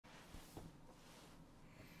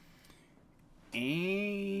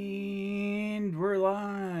And we're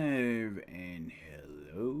live. And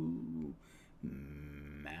hello,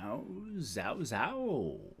 Mao Zao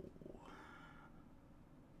Zao.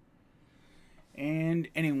 And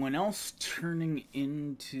anyone else turning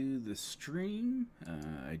into the stream,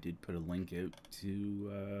 I did put a link out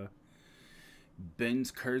to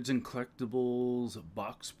Ben's Cards and Collectibles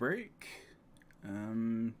box break.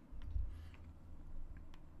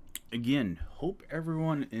 Again, hope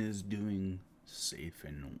everyone is doing safe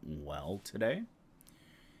and well today.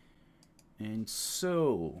 And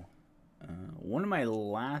so, one of my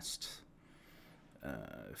last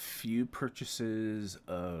few purchases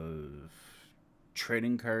of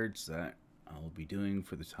trading cards that I'll be doing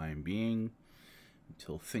for the time being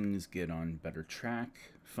until things get on better track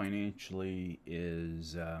financially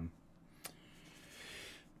is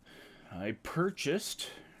I purchased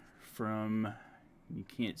from, you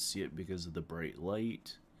can't see it because of the bright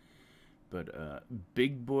light, but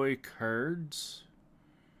Big Boy Cards.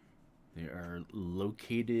 They are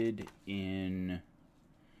located in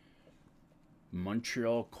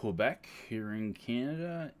Montreal, Quebec, here in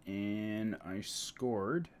Canada, and I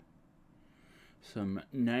scored some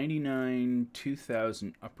 99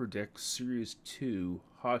 2000 Upper Deck Series 2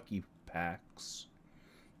 hockey packs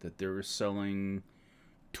that they were selling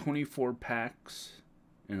 24 packs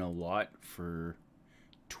in a lot for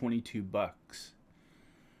 22 bucks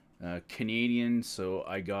Canadian. So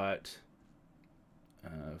I got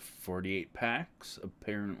 48 packs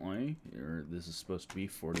apparently, or this is supposed to be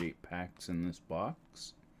 48 packs in this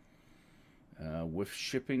box. With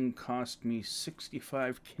shipping cost me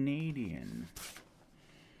 65 Canadian.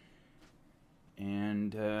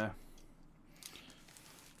 And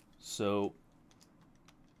so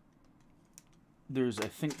there's, I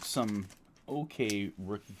think, some okay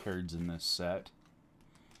rookie cards in this set,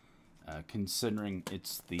 considering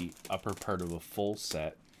it's the upper part of a full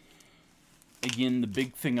set. Again, the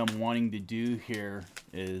big thing I'm wanting to do here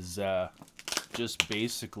is just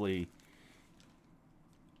basically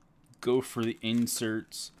go for the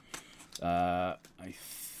inserts. I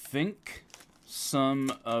think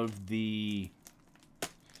some of the,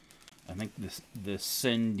 the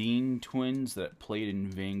Sendine twins that played in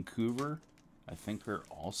Vancouver, I think are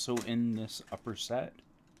also in this upper set.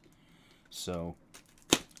 So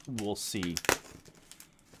we'll see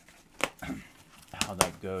how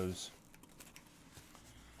that goes.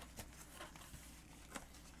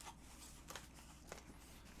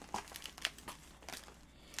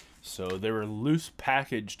 So they were loose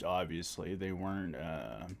packaged, obviously. They weren't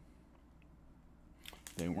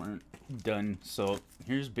done. So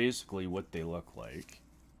here's basically what they look like.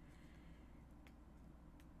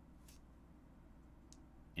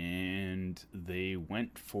 And they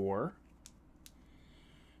went for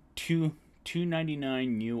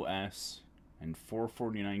 $2.99 US and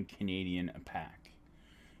 $4.49 Canadian a pack.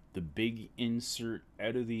 The big insert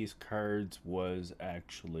out of these cards was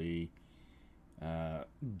actually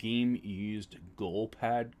game used goal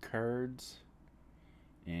pad cards,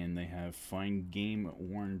 and they have fine game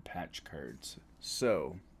worn patch cards.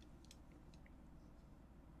 So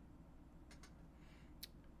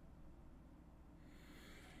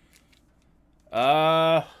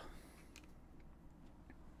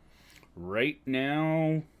right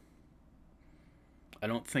now I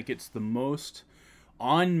don't think it's the most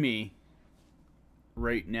on me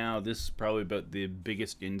right now. This is probably about the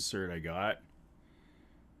biggest insert I got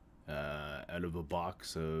out of a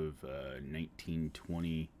box of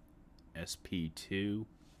 1920 SP2.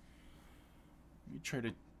 Let me try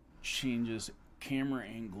to change this camera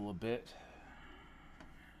angle a bit.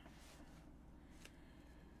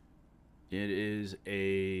 It is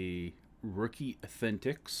a Rookie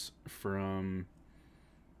Authentics from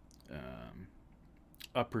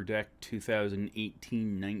Upper Deck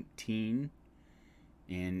 2018-19,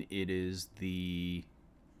 and it is the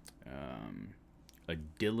a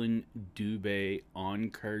Dylan Dubé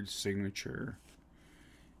on-card signature,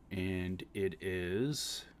 and it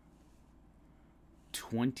is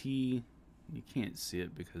 20, you can't see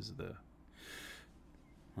it because of the,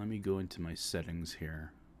 let me go into my settings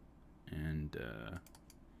here, and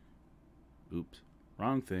oops,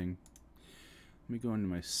 wrong thing. Let me go into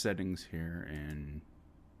my settings here and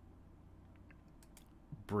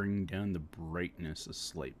bring down the brightness a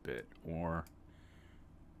slight bit, or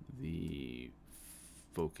the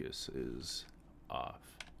focus is off.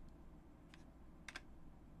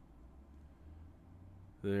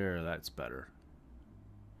 There, that's better.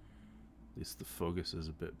 At least the focus is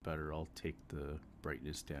a bit better. I'll take the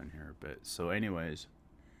brightness down here a bit. So anyways,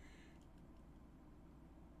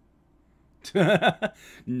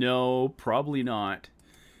 no, probably not.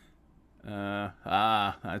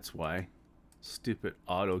 That's why. Stupid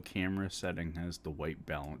auto camera setting has the white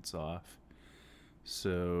balance off.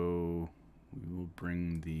 So we will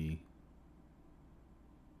bring the...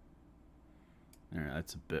 There,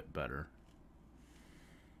 that's a bit better.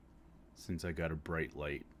 Since I got a bright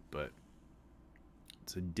light, but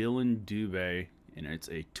it's a Dylan Dubé, and it's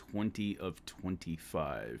a 20 of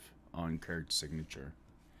 25 on card signature.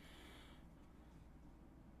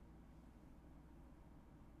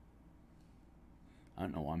 I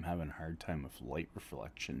don't know, I'm having a hard time with light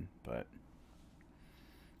reflection, but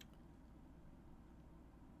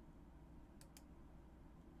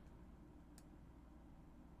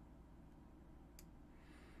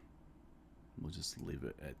we'll just leave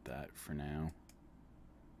it at that for now.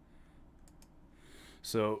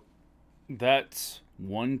 So that's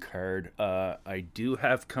one card. I do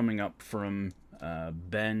have coming up from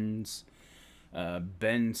Ben's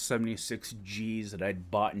 76Gs that I'd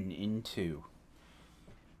bought into.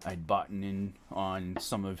 I'd bought in on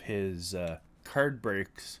some of his card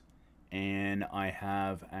breaks, and I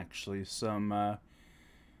have actually some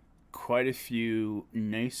quite a few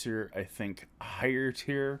nicer, I think, higher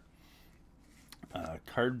tier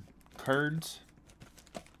cards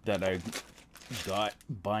that I got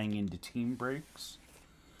buying into team breaks.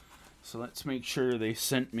 So let's make sure they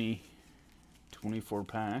sent me 24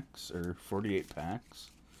 packs or 48 packs.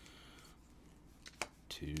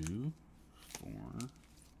 2, 4,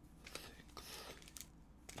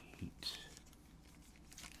 6, 8,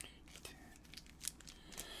 10.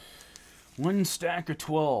 One stack of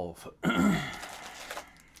 12. 2, 4,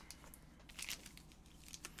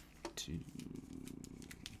 6,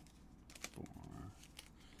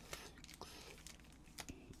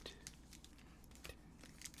 8, 10.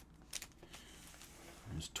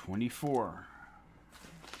 There's 24.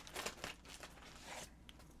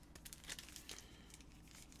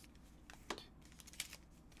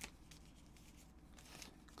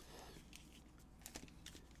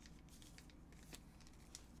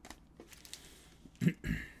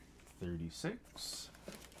 $36.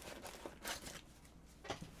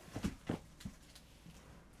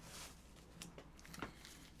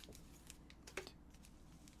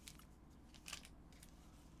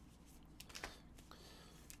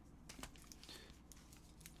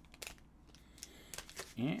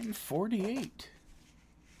 And 48.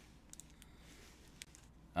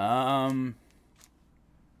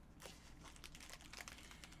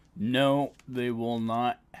 No, they will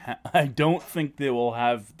not. I don't think they will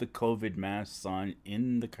have the COVID masks on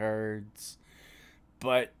in the cards,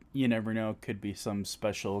 but you never know. It could be some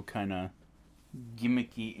special kind of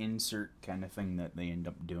gimmicky insert kind of thing that they end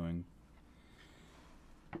up doing.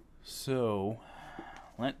 So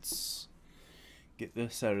let's get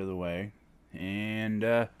this out of the way and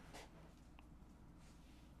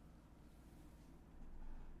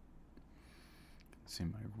see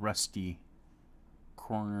my rusty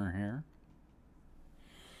corner here.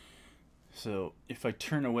 So if I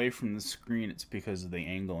turn away from the screen, it's because of the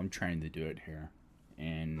angle I'm trying to do it here.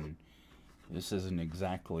 And this isn't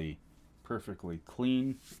exactly perfectly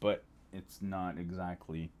clean, but it's not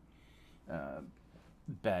exactly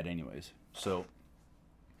bad anyways. So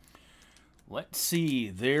let's see.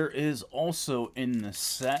 There is also in the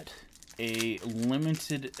set a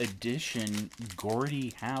limited edition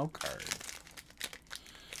Gordie Howe card,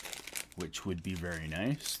 which would be very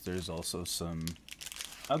nice. There's also some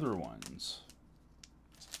other ones.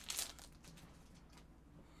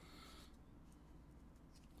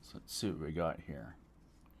 So let's see what we got here.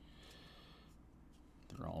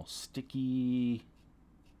 They're all sticky,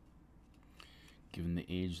 given the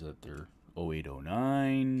age that they're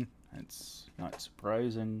 0809. That's not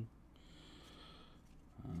surprising.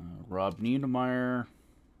 Rob Niedermeyer,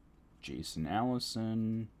 Jason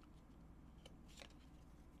Allison,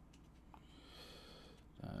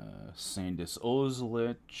 Sandis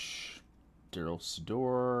Ozelich, Daryl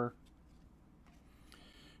Sador,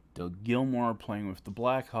 Doug Gilmour playing with the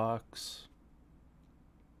Blackhawks,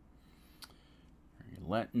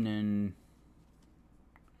 Lettinen,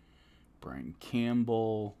 Brian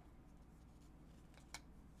Campbell,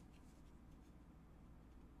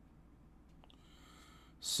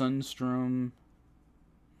 Sundstrom,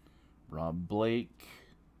 Rob Blake,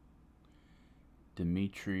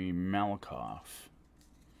 Dmitry Malakoff.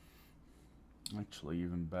 Actually,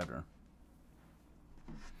 even better.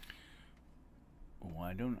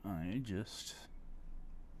 Why don't I just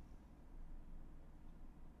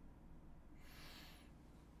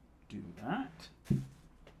do that?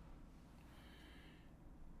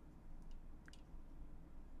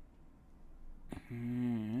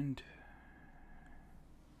 And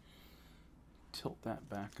tilt that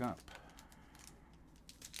back up.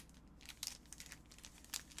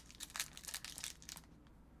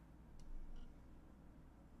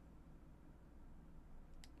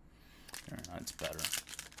 better.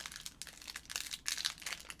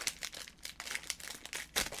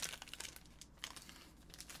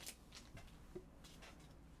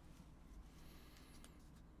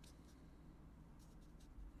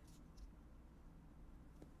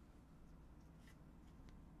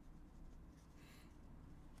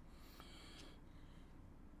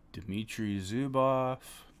 Dmitry Zubov,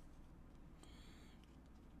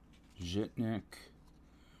 Zhitnik,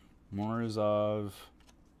 Morozov,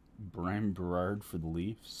 Brian Berard for the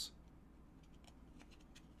Leafs,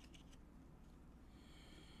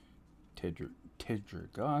 Tedragosky,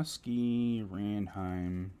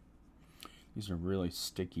 Randheim. These are really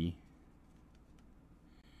sticky.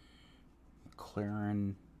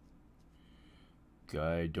 McLaren,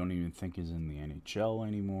 guy I don't even think is in the NHL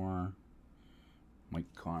anymore.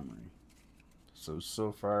 Mike Comrie.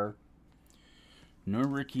 So far, no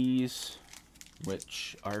rookies,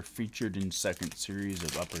 which are featured in second series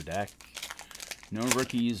of Upper Deck. No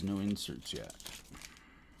rookies, no inserts yet.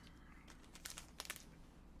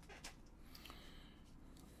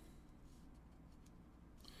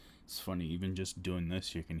 It's funny, even just doing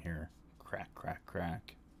this, you can hear crack, crack,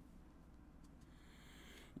 crack.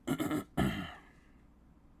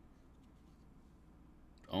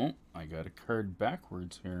 Oh, I got a card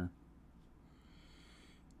backwards here.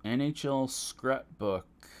 NHL Scrapbook.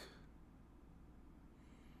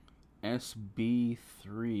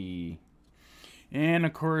 SB3. And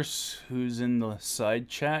of course, who's in the side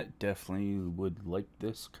chat definitely would like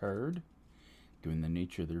this card, given the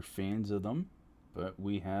nature they're fans of them. But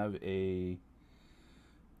we have a,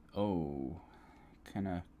 oh, kind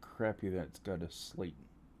of crappy that's got a slate.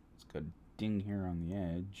 It's got a ding here on the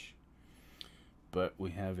edge. But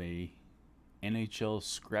we have a NHL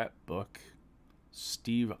Scrapbook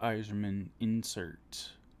Steve Yzerman insert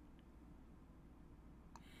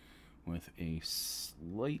with a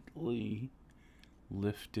slightly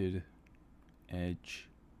lifted edge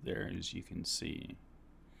there, as you can see,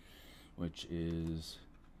 which is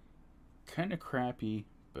kind of crappy,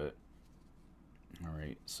 but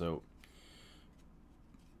alright. So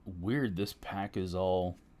weird, this pack is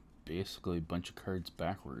all basically a bunch of cards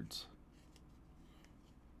backwards.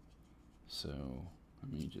 So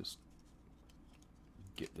let me just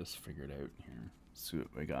get this figured out here. See what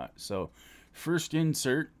we got. So first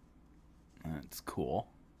insert, that's cool.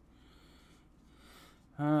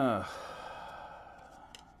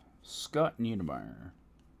 Scott Niedermayer,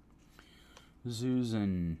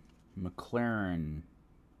 Zuzan, McLaren,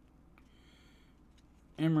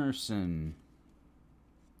 Emerson,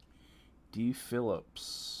 D.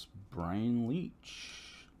 Phillips, Brian Leach,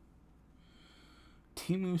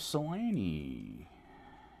 Timu Solani,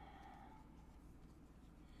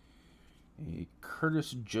 a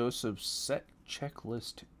Curtis Joseph set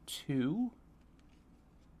checklist 2,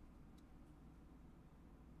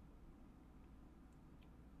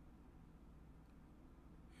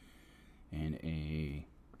 and a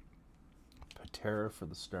Patera for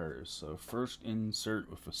the Stars. So first insert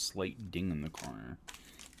with a slight ding in the corner.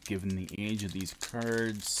 Given the age of these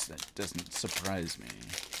cards, that doesn't surprise me.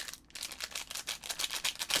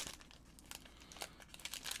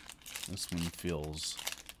 This one feels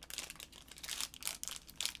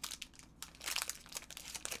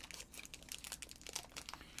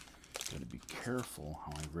gotta be careful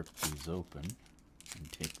how I rip these open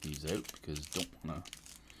and take these out, because don't want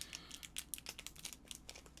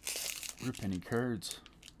to rip any cards.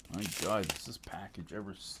 My God, is this package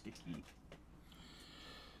ever sticky?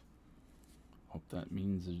 Hope that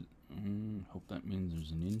means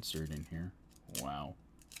there's an insert in here. Wow.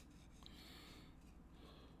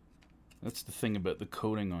 That's the thing about the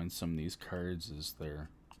coating on some of these cards, is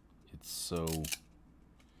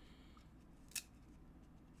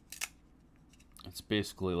it's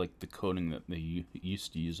basically like the coating that they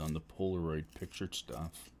used to use on the Polaroid picture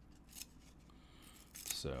stuff.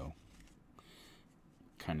 So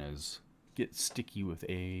kind of gets sticky with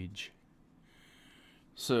age.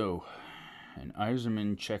 So an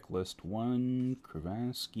Yzerman checklist 1,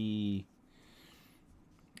 Kravatsky,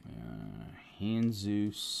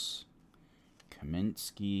 Hanzus,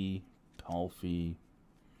 Kamensky, Palfy,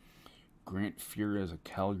 Grant Fuhr as a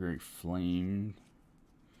Calgary Flame,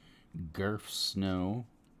 Garth Snow,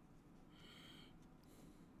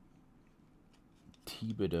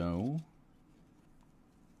 Thibodeau,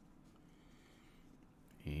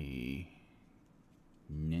 a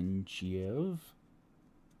Nenchiev,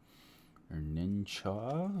 or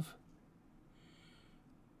Nenchov,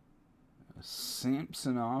 a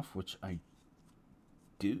Samsonov, which I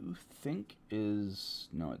do think is,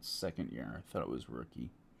 no, it's second year. I thought it was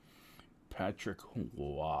rookie. Patrick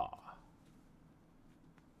Waugh.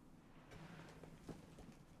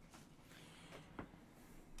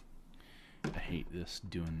 hate this,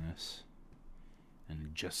 doing this and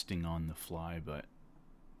adjusting on the fly, but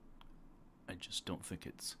I just don't think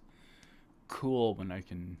it's cool when I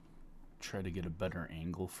can try to get a better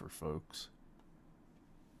angle for folks.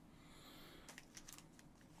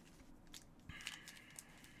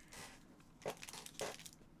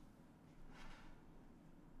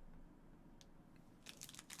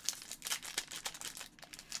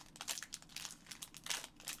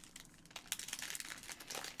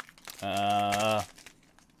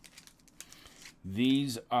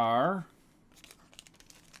 These are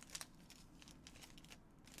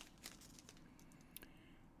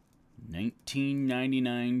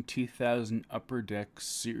 $19.99 Upper Deck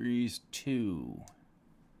Series 2.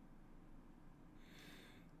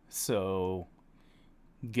 So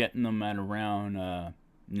getting them at around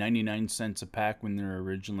 99 cents a pack when they're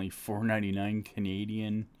originally $4.99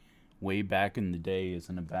 Canadian way back in the day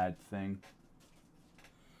isn't a bad thing.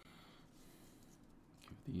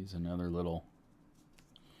 Give these another little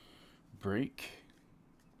break.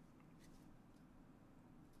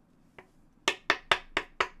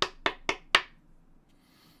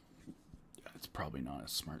 That's probably not a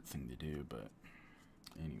smart thing to do, but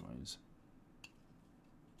anyways.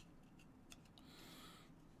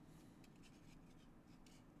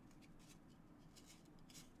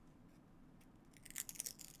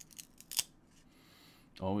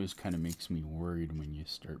 Always kind of makes me worried when you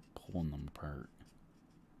start pulling them apart.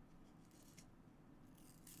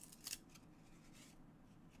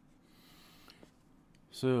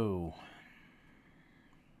 So,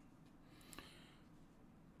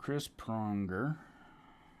 Chris Pronger,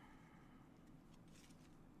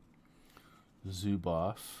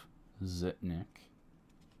 Zubov, Zitnik,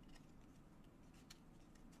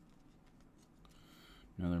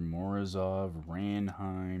 another Morozov,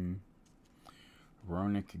 Ranheim,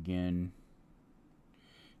 Roenick again,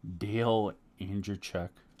 Dale Andreychuk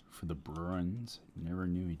for the Bruins. Never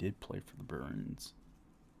knew he did play for the Bruins.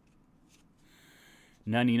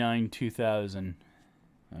 99-2000.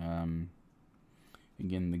 Again,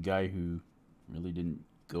 the guy who really didn't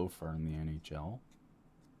go far in the NHL.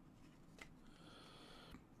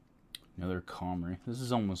 Another Comrie. This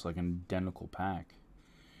is almost like an identical pack.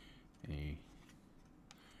 The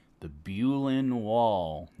Bulin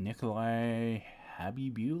Wall. Nikolai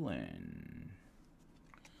Habibulin.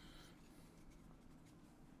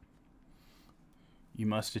 You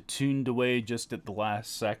must have tuned away just at the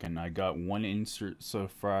last second. I got one insert so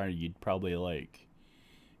far you'd probably like.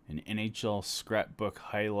 An NHL scrapbook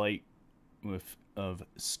highlight of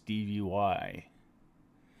Stevie Y.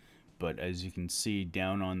 But as you can see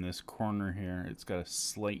down on this corner here, it's got a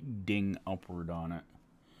slight ding upward on it.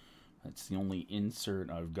 That's the only insert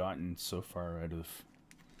I've gotten so far out of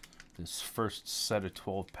this first set of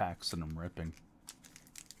 12 packs that I'm ripping.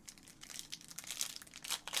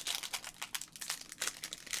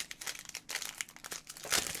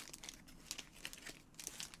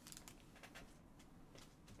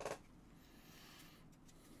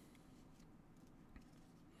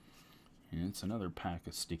 And it's another pack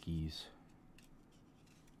of stickies.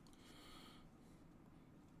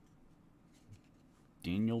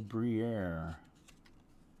 Daniel Briere.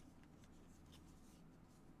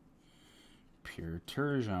 Pierre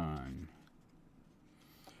Turgeon.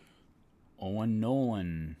 Owen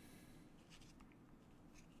Nolan.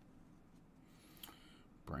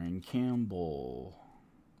 Brian Campbell.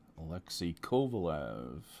 Alexei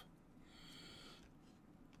Kovalev.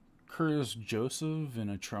 Curtis Joseph in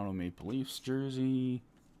a Toronto Maple Leafs jersey.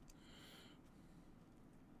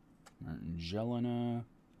 Martin Jelena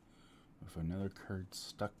with another card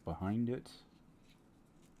stuck behind it,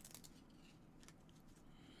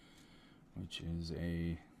 which is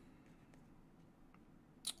a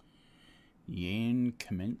Yan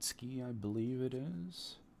Kaminsky, I believe it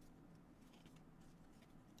is.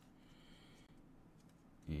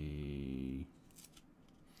 A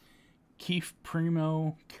Keith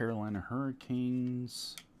Primo, Carolina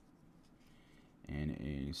Hurricanes, and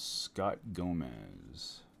a Scott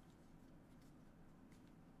Gomez.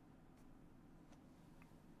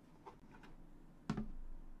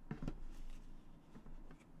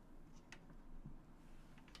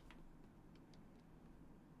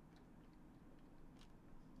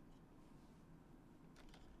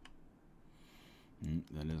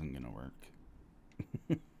 That isn't gonna work.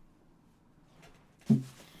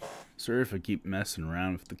 Sorry if I keep messing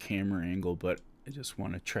around with the camera angle, but I just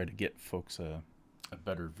want to try to get folks a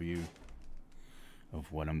better view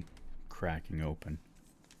of what I'm cracking open.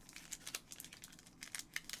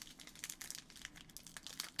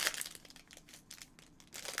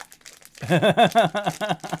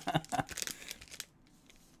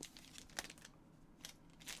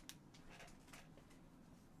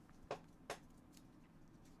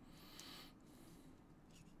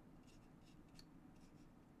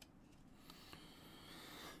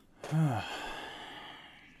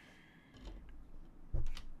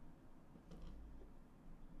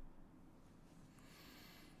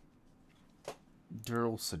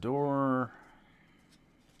 Daryl Sador.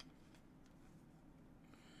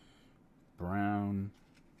 Brown.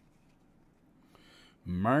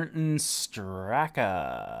 Martin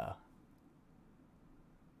Straka.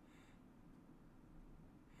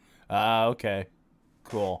 Ah, okay.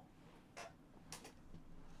 Cool.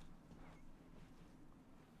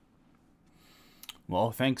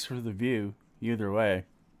 Well, thanks for the view. Either way.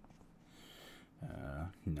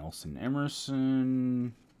 Nelson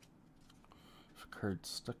Emerson. Card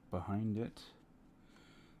stuck behind it.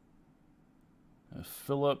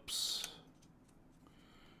 Phillips.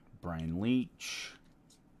 Brian Leach.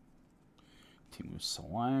 Teemu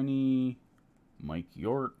Selanne. Mike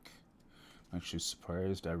York. I'm actually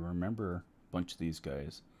surprised I remember a bunch of these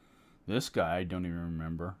guys. This guy I don't even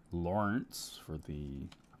remember. Lawrence for the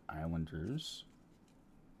Islanders.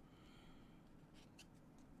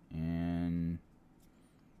 And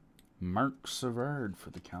Mark Savard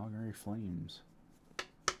for the Calgary Flames.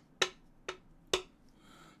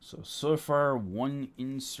 So far, one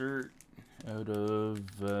insert out of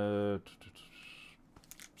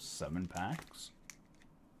 7 packs.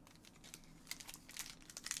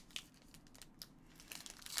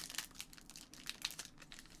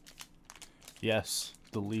 Yes,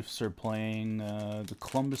 the Leafs are playing the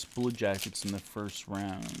Columbus Blue Jackets in the first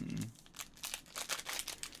round.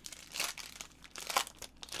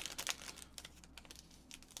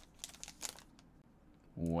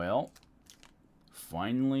 Well,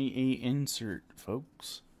 finally a insert,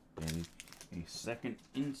 folks. A second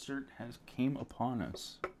insert has came upon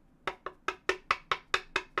us.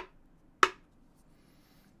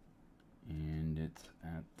 And it's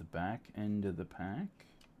at the back end of the pack.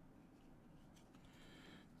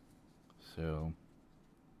 So,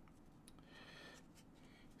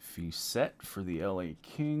 Fissette for the LA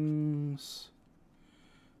Kings.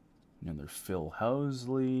 Another Phil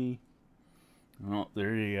Housley. Oh,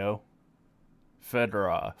 there you go.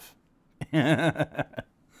 Fedorov.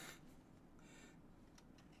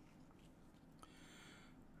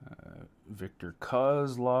 Victor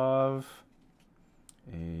Kozlov.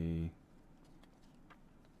 A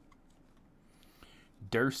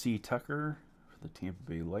Darcy Tucker for the Tampa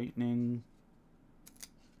Bay Lightning.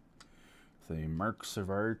 With a Mark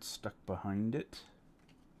Savard stuck behind it.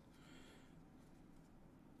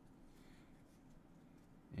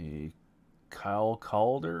 A Kyle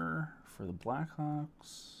Calder for the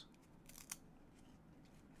Blackhawks.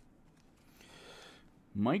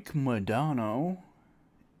 Mike Modano.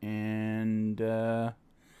 And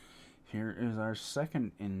here is our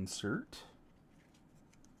second insert.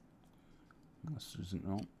 Unless there's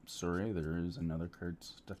no, sorry, there is another card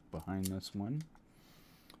stuck behind this one.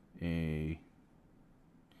 A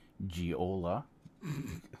Giola,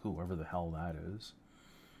 whoever the hell that is.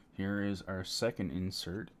 Here is our second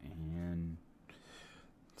insert, and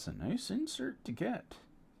it's a nice insert to get.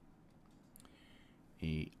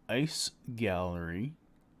 A Ice Gallery,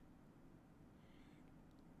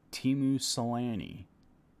 Teemu Selanne.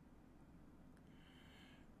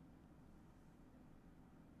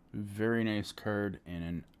 Very nice card and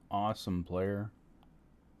an awesome player.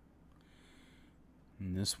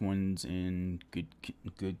 And this one's in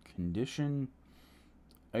good condition.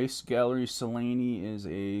 Ice Gallery Selanne is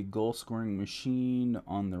a goal-scoring machine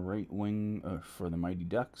on the right wing for the Mighty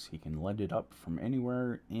Ducks. He can let it up from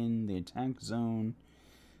anywhere in the attack zone,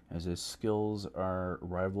 as his skills are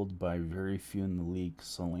rivaled by very few in the league.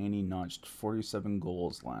 Selanne notched 47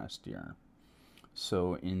 goals last year.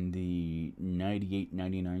 So in the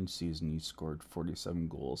 98-99 season, he scored 47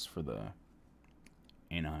 goals for the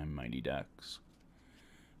Anaheim Mighty Ducks.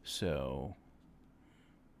 So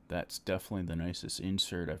that's definitely the nicest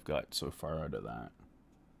insert I've got so far out of that.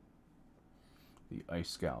 The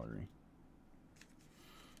Ice Gallery.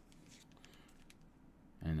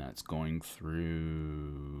 And that's going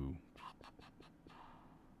through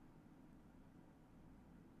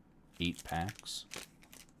 8 packs.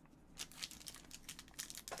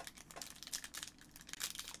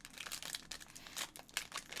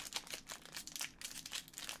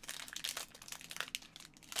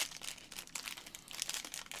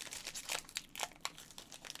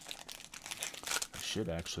 Should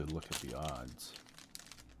actually look at the odds.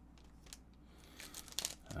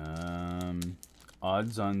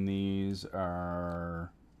 Odds on these are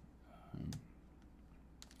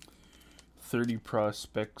 30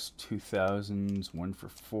 prospects, 2000s, 1 for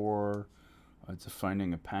 4. Odds of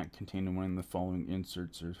finding a pack containing one of the following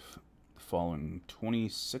inserts are the following: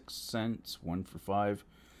 26 cents, 1 for 5.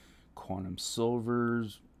 Quantum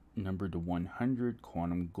silvers, numbered to 100.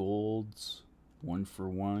 Quantum golds, 1 for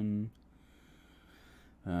 1.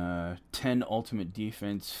 10 Ultimate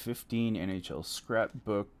Defense, 15 NHL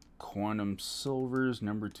Scrapbook, Quantum Silvers,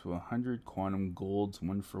 number to 100, Quantum Golds,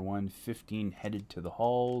 1 for 1, 15 Headed to the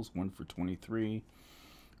Halls, 1 for 23,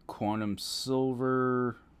 Quantum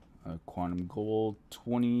Silver, Quantum Gold,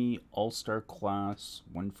 20 All-Star Class,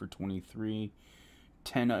 1 for 23,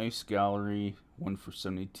 10 Ice Gallery, 1 for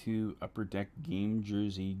 72, Upper Deck Game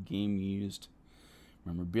Jersey, Game Used,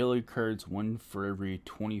 Memorabilia Cards, 1 for every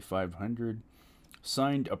 2,500,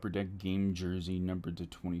 Signed Upper Deck Game Jersey, numbered to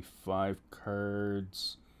 25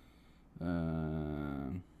 cards.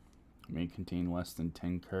 May contain less than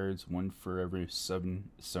 10 cards, 1 for every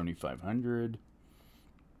 7,500.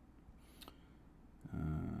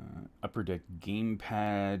 Upper Deck Game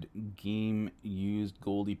Pad, Game Used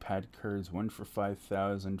Goldie Pad cards, 1 for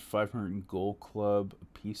 5,000. 500 Goal Club, A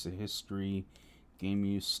Piece of History, Game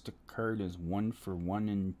Used Stick card is 1 for 1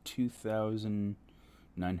 in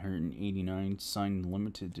 2,989. Signed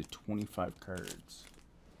limited to 25 cards.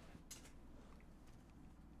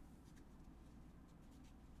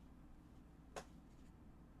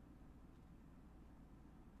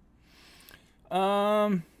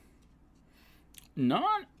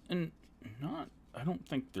 I don't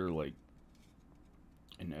think they're like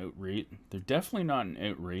an outrage. They're definitely not an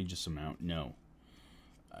outrageous amount. No,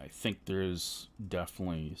 I think there's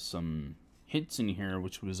definitely some hits in here,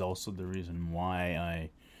 which was also the reason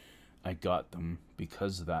why I got them,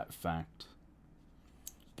 because of that fact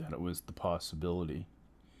that it was the possibility.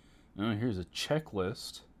 Now here's a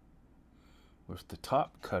checklist with the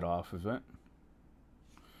top cut off of it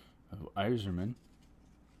of Iserman.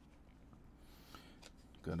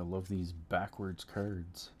 Gotta love these backwards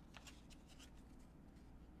cards.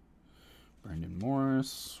 Brandon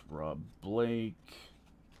Morris, Rob Blake,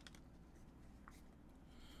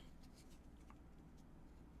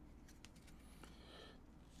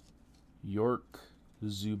 York,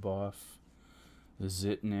 Zubov,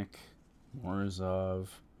 Zitnik, Morozov,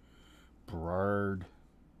 Berard.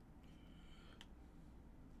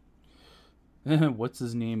 What's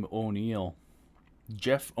his name? O'Neill.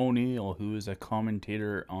 Jeff O'Neill, who is a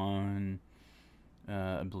commentator on,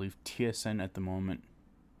 I believe, TSN at the moment.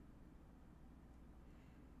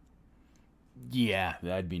 Yeah,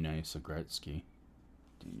 that'd be nice. A Gretzky.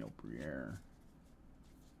 Daniel Briere.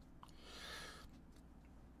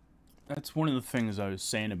 That's one of the things I was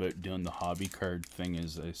saying about doing the hobby card thing,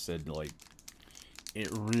 is I said, like, it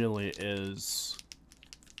really is,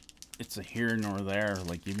 it's a here nor there.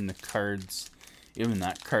 Like, even the cards, even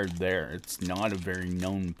that card there, it's not a very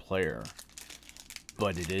known player,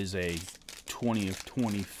 but it is a 20 of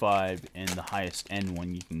 25 and the highest end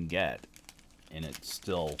one you can get, and it's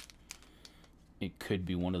still, it could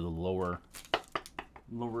be one of the lower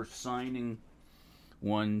signing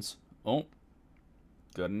ones. Oh,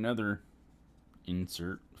 got another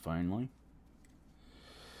insert finally.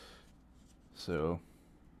 So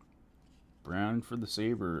Brown for the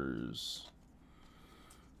Sabres,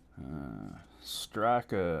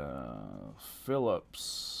 Straka,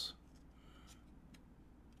 Phillips,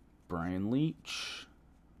 Brian Leach,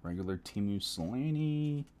 regular Timu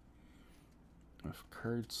Solani, with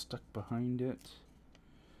cards stuck behind it,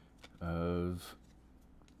 of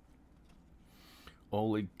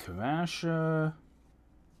Oleg Kvasha,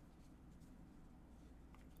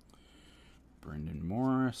 Brendan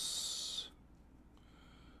Morris,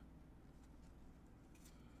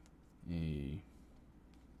 a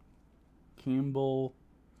Campbell,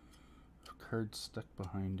 card stuck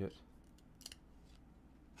behind it.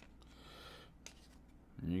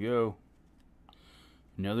 There you go.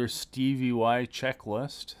 Another Stevie Y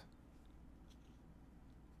checklist.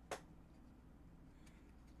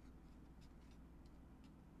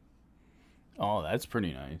 Oh, that's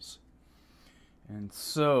pretty nice. And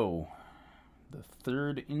so, the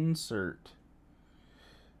third insert.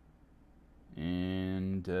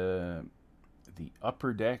 And the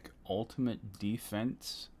Upper Deck Ultimate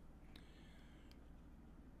Defense,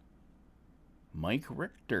 Mike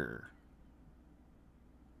Richter.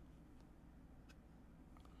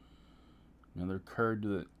 Another card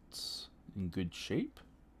that's in good shape.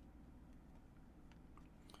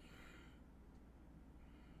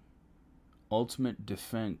 Ultimate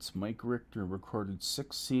Defense, Mike Richter recorded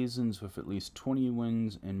 6 seasons with at least 20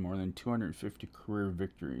 wins and more than 250 career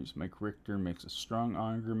victories. Mike Richter makes a strong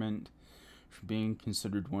argument for being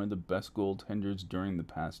considered one of the best goaltenders during the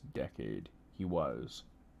past decade. He was.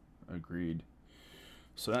 Agreed.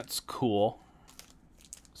 So that's cool.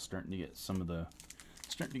 Starting to get some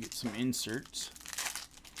inserts.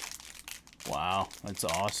 Wow, that's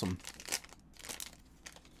awesome.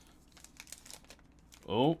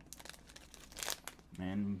 Oh.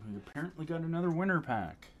 Man, we apparently got another winner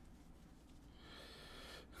pack.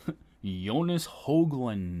 Jonas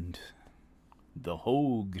Höglund. The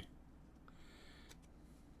Hogue.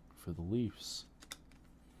 For the Leafs.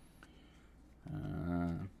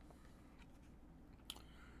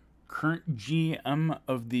 Current GM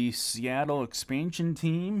of the Seattle expansion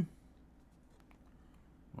team,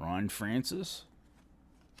 Ron Francis.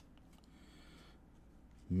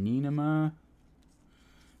 Ninema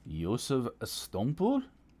Josef Stompel.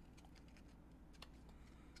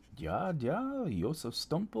 Yeah, Josef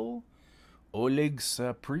Stompel. Oleg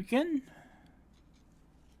Saprikin.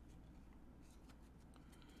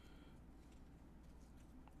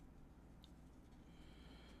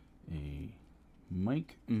 A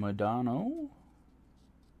Mike Modano.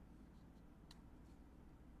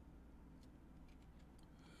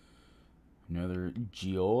 Another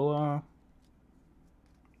Giola.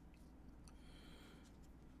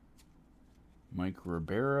 Mike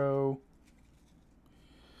Ribeiro.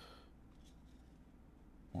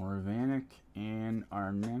 Morvanik. And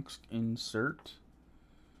our next insert.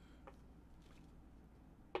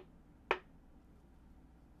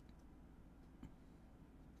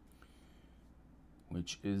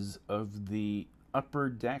 Which is of the Upper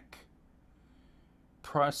Deck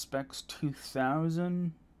Prospects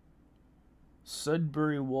 2000.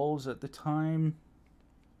 Sudbury Wolves at the time.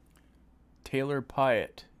 Taylor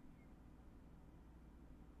Pyatt.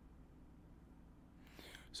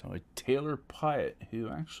 So a Taylor Pyatt who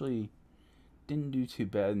actually didn't do too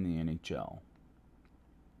bad in the NHL.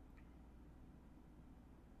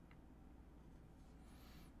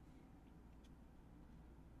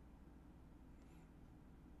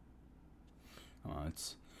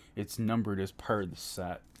 It's numbered as part of the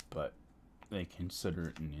set, but they consider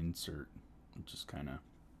it an insert, which is kind of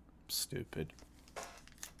stupid.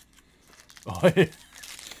 Oh,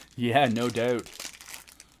 yeah, no doubt.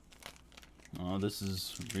 Oh, this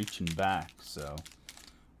is reaching back, so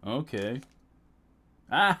okay.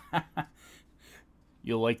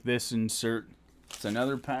 You'll like this insert. It's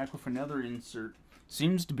another pack with another insert.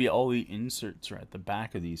 Seems to be all the inserts are at the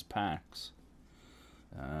back of these packs.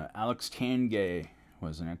 Alex Tanguay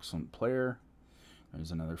was an excellent player.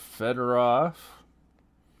 There's another Fedorov.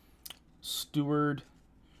 Stewart.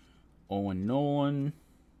 Owen Nolan.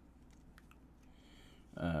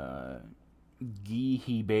 Guy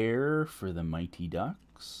Hebert for the Mighty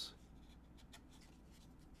Ducks.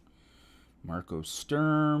 Marco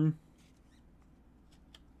Sturm.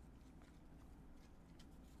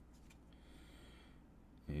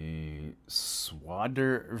 A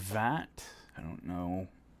Swadervat. I don't know.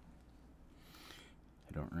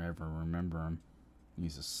 I don't ever remember him.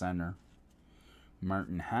 He's a center.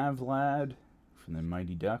 Martin Havlad from the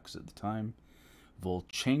Mighty Ducks at the time.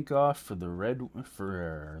 Volchenkov for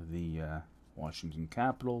the Washington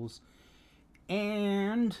Capitals.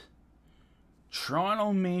 And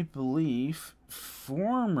Toronto Maple Leaf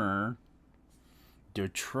former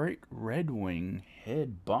Detroit Red Wing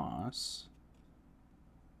head boss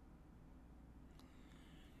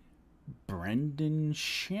Brendan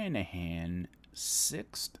Shanahan,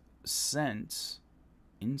 6th Sense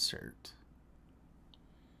insert.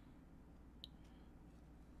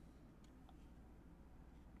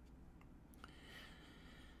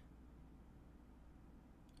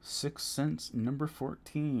 Sixth Sense number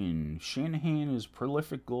 14. Shanahan is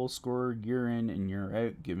prolific goal scorer year in and year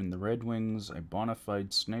out, giving the Red Wings a bona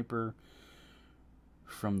fide sniper.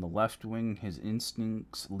 From the left wing, his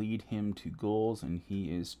instincts lead him to goals, and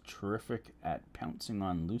he is terrific at pouncing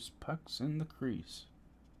on loose pucks in the crease.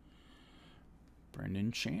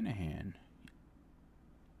 Brendan Shanahan.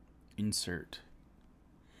 Insert.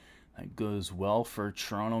 That goes well for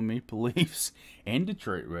Toronto Maple Leafs and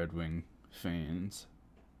Detroit Red Wing fans.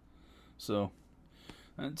 So,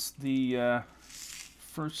 that's the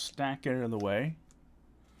first stack out of the way.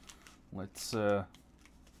 Let's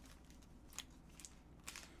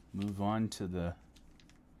move on to the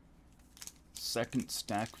second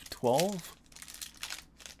stack of 12.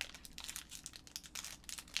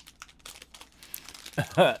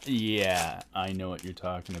 Yeah, I know what you're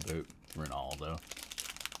talking about, Ronaldo.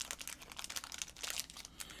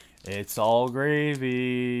 It's all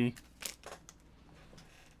gravy.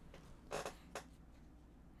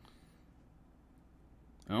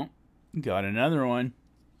 Oh, got another one.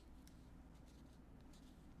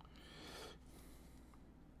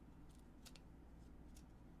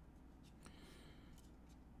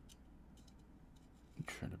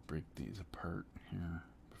 Try to break these apart here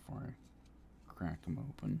before I crack them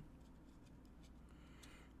open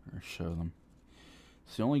or show them.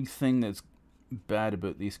 It's the only thing that's bad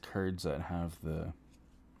about these cards that have the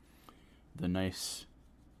nice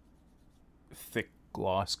thick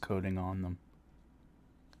gloss coating on them.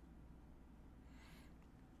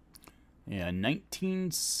 Yeah,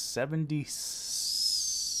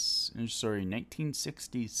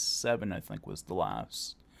 1967, I think, was the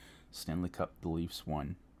last Stanley Cup the Leafs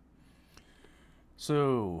won.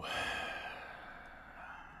 So,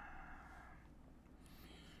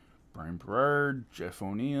 Brian Berard, Jeff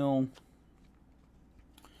O'Neill,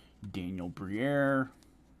 Daniel Briere,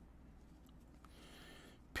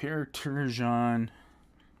 Pierre Turgeon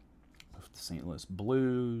of the St. Louis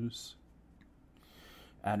Blues,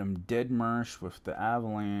 Adam Deadmarsh with the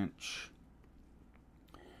Avalanche,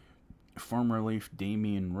 former Leaf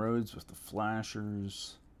Damian Rhodes with the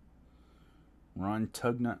Flashers, Ron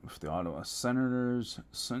Tugnut with the Ottawa Senators,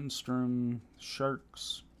 Sundstrom,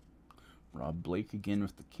 Sharks, Rob Blake again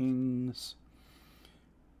with the Kings,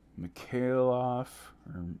 Mikhailov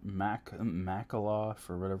or Makaloff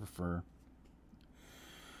or whatever for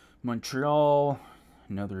Montreal,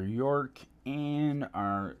 another York, and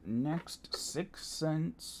our next 6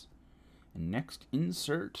 cents and next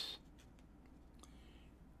insert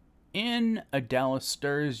in a Dallas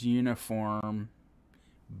Stars uniform,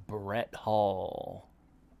 Brett Hall.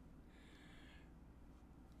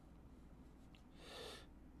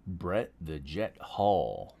 Brett the Jet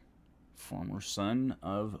Hall, former son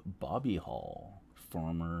of Bobby Hall,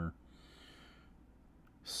 former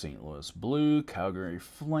St. Louis Blue, Calgary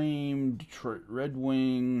Flame, Detroit Red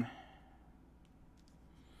Wing.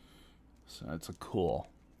 So that's a cool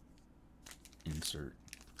insert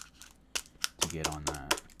to get on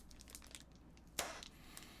that.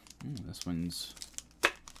 This one's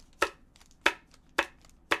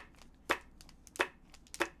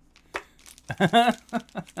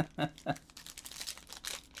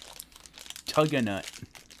Tug-a-nut.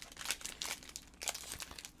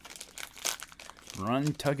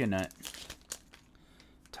 Run Tug-a-nut.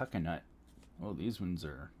 Tuck-a-nut. Oh, these ones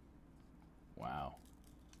are... Wow.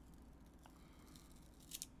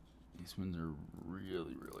 These ones are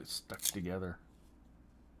really, really stuck together.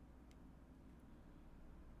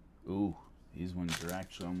 Ooh, these ones are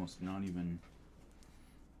actually almost not even...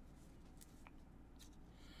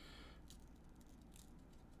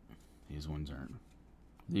 These ones aren't.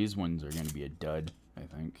 These ones are going to be a dud, I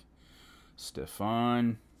think.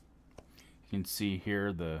 Stefan. You can see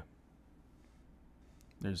here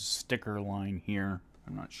there's a sticker line here.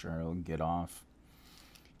 I'm not sure it'll get off.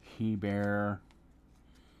 He-Bear.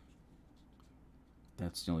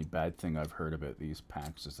 That's the only bad thing I've heard about these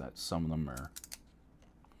packs, is that some of them are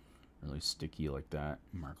really sticky like that.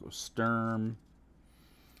 Marco Sturm.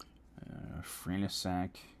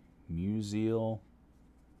 Franisak. Musil.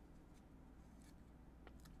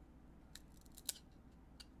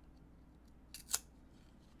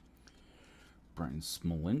 Brian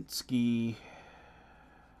Smolinski.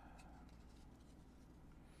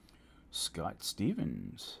 Scott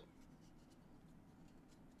Stevens.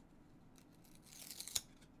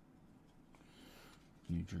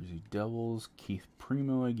 New Jersey Devils. Keith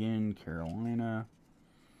Primo again, Carolina.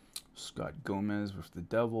 Scott Gomez with the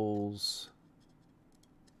Devils.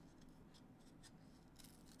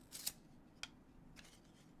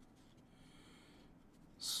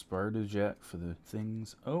 Sparta Jet for the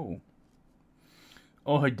things. Oh,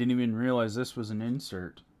 I didn't even realize this was an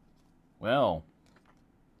insert. Well,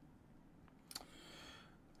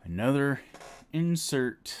 another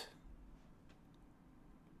insert.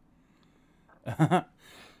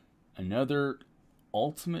 Another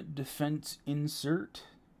Ultimate Defense insert.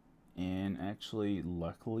 And actually,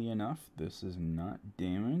 luckily enough, this is not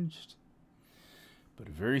damaged. But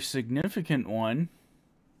a very significant one.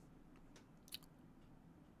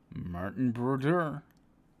 Martin Brodeur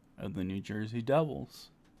of the New Jersey Devils.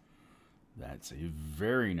 That's a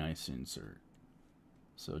very nice insert.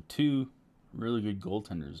 So 2 really good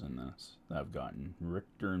goaltenders in this that I've gotten.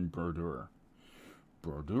 Richter and Brodeur.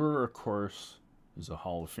 Brodeur, of course, is a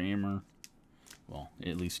Hall of Famer. Well,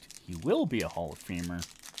 at least he will be a Hall of Famer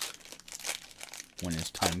when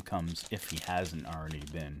his time comes, if he hasn't already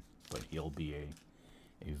been. But he'll be a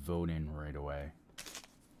vote-in right away.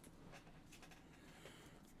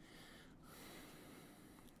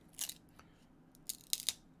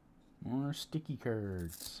 More sticky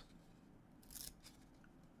cards.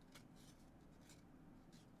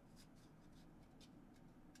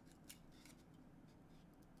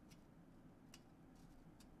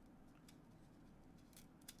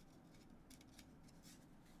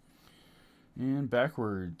 And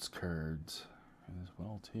backwards cards as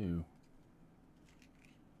well, too.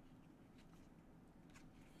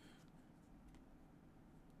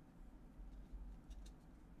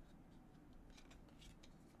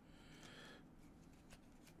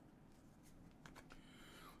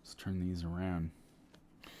 Let's turn these around.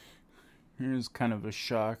 Here's kind of a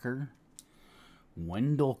shocker.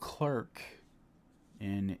 Wendell Clark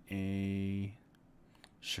in a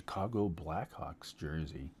Chicago Blackhawks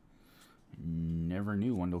jersey. Never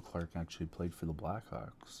knew Wendell Clark actually played for the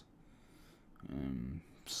Blackhawks.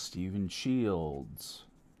 Steven Shields.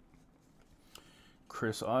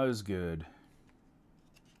 Chris Osgood.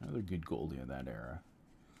 Another good goalie of that era.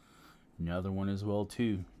 Another one as well,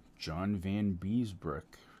 too. John Van Beesbrook,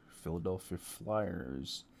 Philadelphia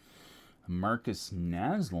Flyers. Marcus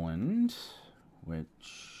Naslund,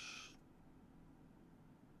 which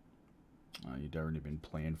he'd already been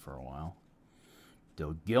playing for a while.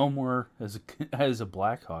 Doug Gilmour as a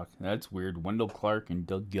Blackhawk. That's weird. Wendell Clark and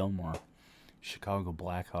Doug Gilmour, Chicago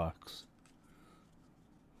Blackhawks.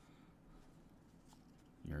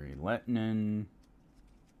 Yuri Lettinen.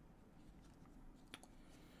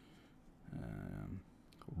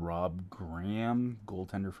 Rob Graham,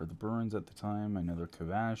 goaltender for the Bruins at the time. Another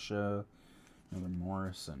Kavasha. Another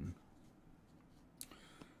Morrison.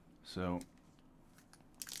 So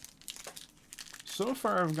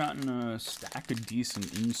far I've gotten a stack of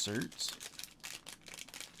decent inserts.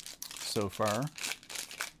 So far.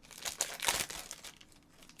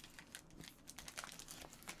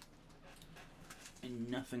 And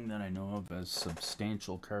nothing that I know of as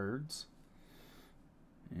substantial cards.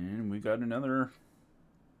 And we got another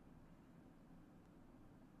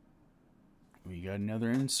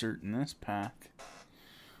insert in this pack.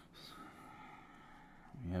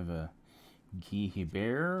 We have a Guy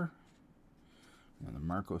Hebert, another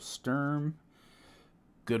Marco Sturm,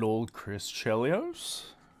 good old Chris Chelios,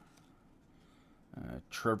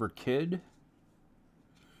 Trevor Kidd.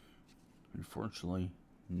 Unfortunately,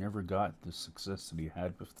 never got the success that he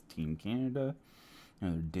had with the Team Canada.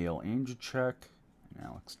 Another Dale Angelchuk, and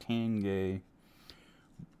Alex Tanguay,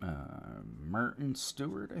 Martin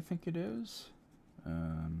Stewart, I think it is.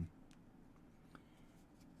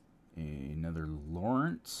 Another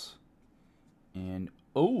Lawrence, and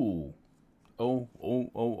wow,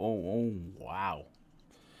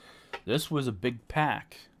 this was a big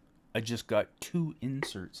pack. I just got 2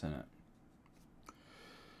 inserts in it.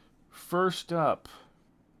 First up,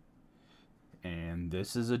 and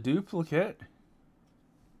this is a duplicate,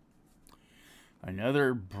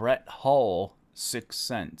 another Brett Hull 6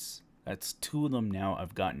 cents. That's 2 of them now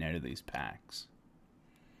I've gotten out of these packs.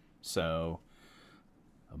 So,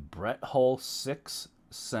 a Brett Hull 6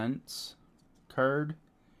 cents card,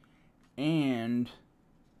 and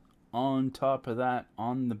on top of that,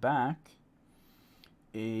 on the back,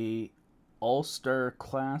 a all-star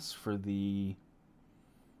class for the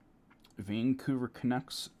Vancouver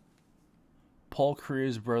Canucks, Paul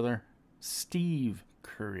Kariya's brother, Steve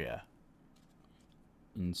Kariya.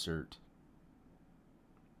 Insert.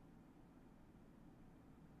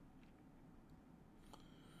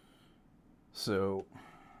 So,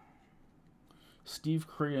 Steve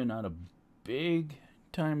Kariya, not a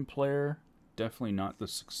big-time player. Definitely not the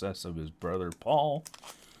success of his brother Paul,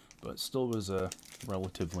 but still was a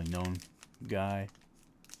relatively known guy.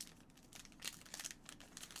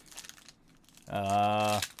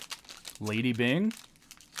 Lady Bing.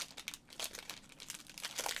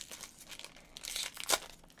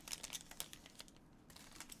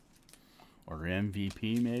 Or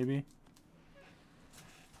MVP, maybe.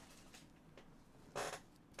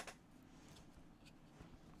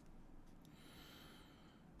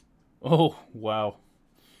 Oh, wow.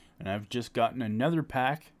 And I've just gotten another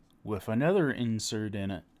pack with another insert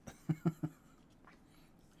in it. Let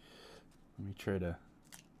me try to...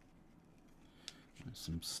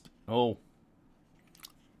 Oh.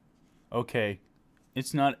 Okay.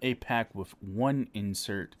 It's not a pack with 1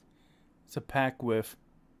 insert. It's a pack with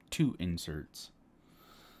 2 inserts.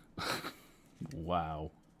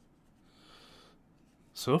 Wow.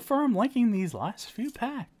 So far, I'm liking these last few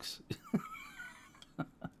packs.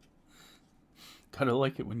 Gotta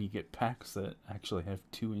like it when you get packs that actually have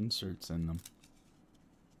 2 inserts in them.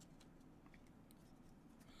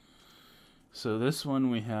 So this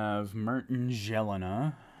one we have Martin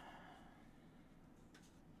Jelena.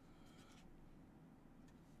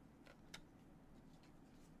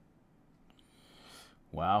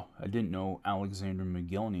 Wow, I didn't know Alexander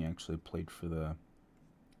McGillney actually played for the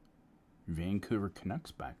Vancouver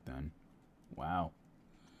Canucks back then. Wow.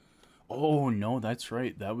 Oh, no, that's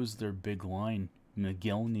right. That was their big line.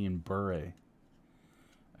 McGillney and Bure. I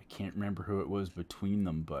can't remember who it was between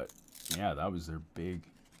them, but yeah, that was their big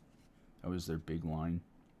line.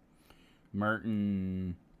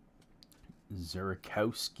 Martin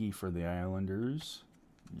Zarakowski for the Islanders.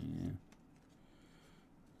 Yeah.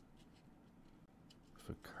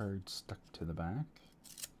 With a card stuck to the back.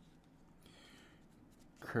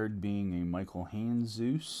 card being a Michael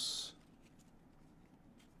Handzus,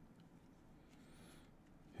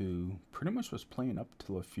 who pretty much was playing up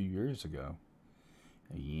till a few years ago.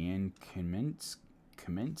 A Jan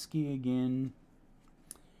Kamensky again.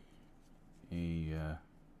 A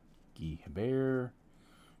Guy Hebert,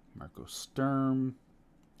 Marco Sturm,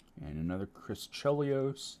 and another Chris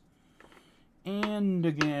Chelios. And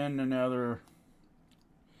again, another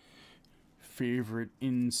favorite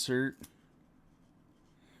insert.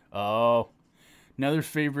 Oh, another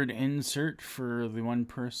favorite insert for the one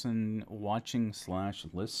person watching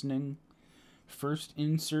 / listening. First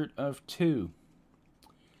insert of 2.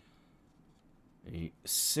 A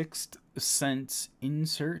Sixth Sense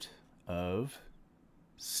insert of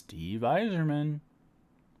Steve Yzerman,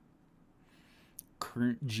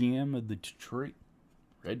 current GM of the Detroit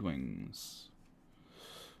Red Wings.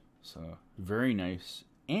 So, very nice.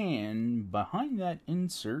 And behind that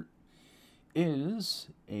insert is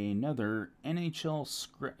another NHL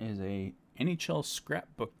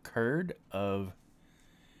scrapbook card of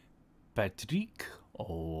Patrick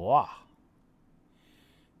Roy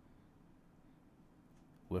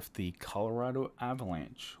with the Colorado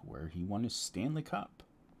Avalanche, where he won his Stanley Cup.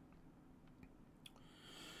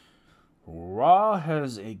 Roy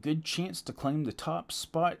has a good chance to claim the top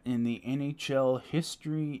spot in the NHL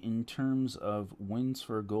history in terms of wins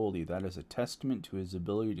for a goalie. That is a testament to his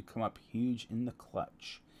ability to come up huge in the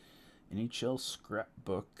clutch. NHL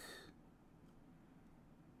scrapbook.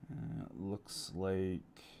 Looks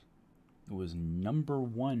like it was number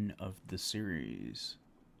 1 of the series,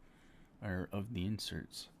 or of the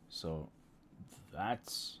inserts. So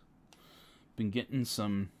that's been getting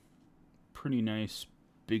some pretty nice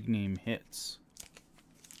big name hits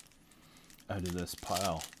out of this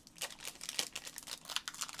pile.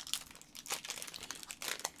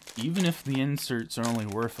 Even if the inserts are only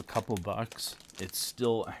worth a couple bucks, it's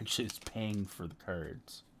still actually it's paying for the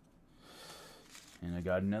cards. And I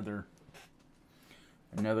got another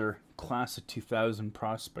class of 2000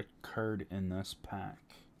 prospect card in this pack.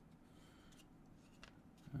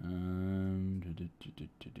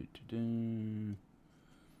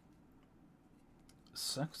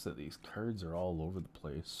 Sucks that these cards are all over the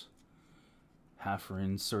place. Half are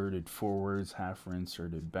inserted forwards, half are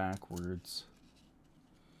inserted backwards.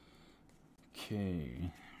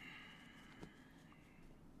 Okay.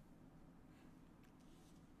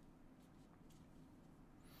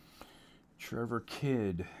 Trevor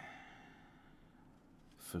Kidd.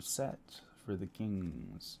 Facette for the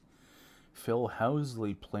Kings. Phil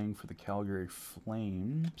Housley playing for the Calgary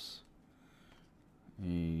Flames.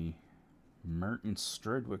 A Merton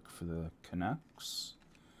Strudwick for the Canucks.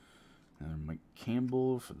 Mike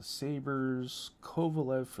Campbell for the Sabres.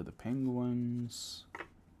 Kovalev for the Penguins.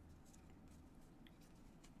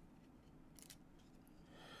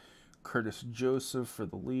 Curtis Joseph for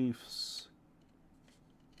the Leafs.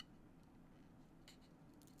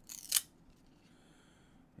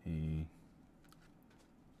 A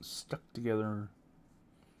stuck together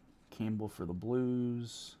Campbell for the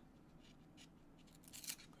Blues.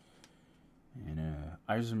 And a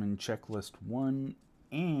Yzerman checklist 1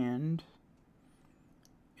 and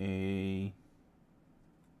a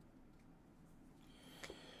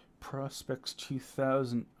Prospects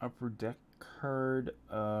 2000 Upper Deck card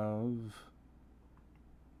of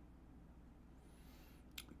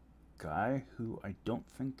guy who I don't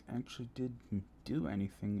think actually did do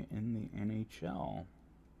anything in the NHL.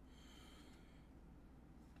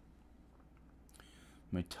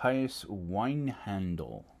 Matthias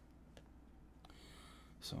Weinhandel.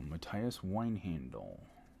 So Matthias Weinhandel.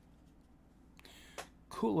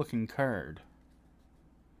 Cool looking card.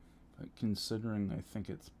 But considering I think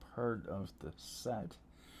it's part of the set,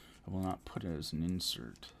 I will not put it as an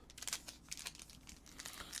insert.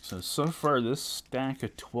 So far this stack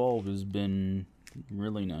of 12 has been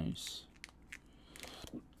really nice.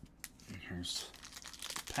 Here's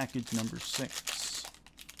package number 6.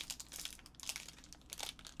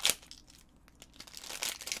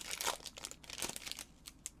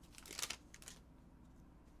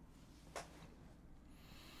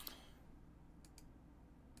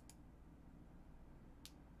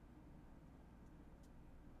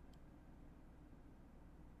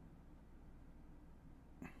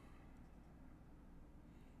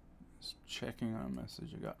 Checking on a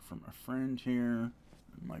message I got from a friend here,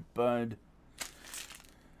 my bud.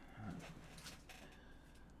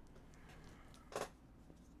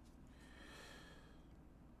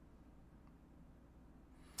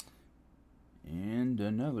 And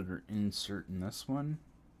another insert in this one.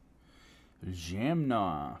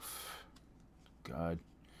 Zhamnov. God.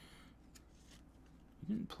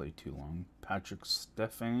 didn't play too long. Patrick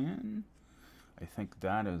Stefan. I think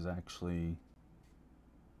that is actually...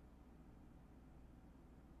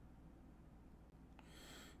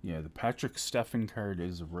 Yeah, the Patrick Stefan card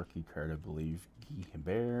is a rookie card, I believe. Guy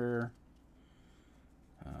Hebert.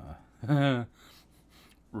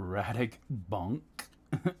 Radic Bunk.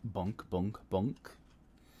 Bunk, bunk, bunk.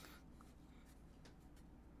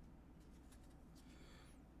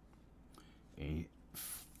 A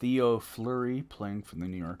Theo Fleury playing for the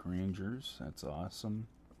New York Rangers. That's awesome.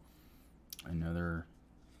 Another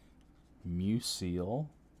Musil.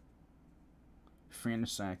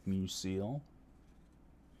 Franasac Musil.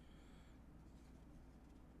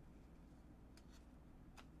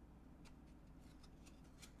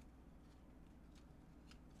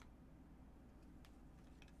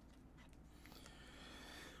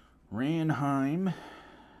 Ranheim,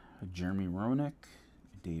 Jeremy Roenick,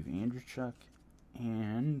 Dave Andreychuk,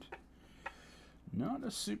 and not a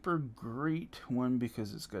super great one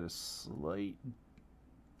because it's got a slight...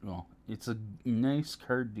 Well, it's a nice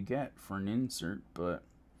card to get for an insert, but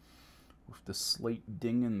with the slight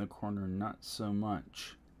ding in the corner, not so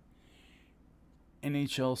much.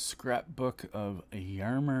 NHL Scrapbook of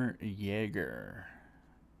Jaromir Jagr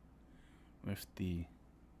with the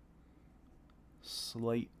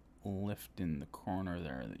slight lift in the corner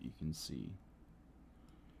there that you can see.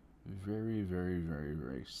 Very, very, very,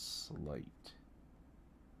 very slight.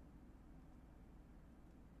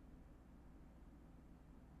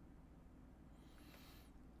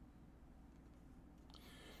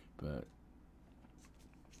 But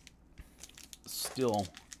still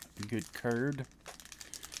a good card.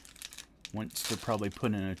 Once they're probably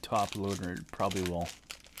put in a top loader, it probably will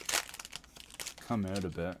come out a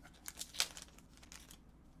bit.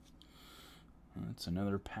 That's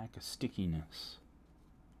another pack of stickiness.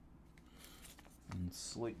 And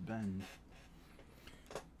slight bend.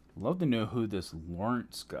 Love to know who this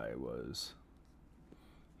Lawrence guy was.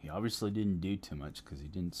 He obviously didn't do too much because he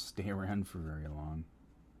didn't stay around for very long.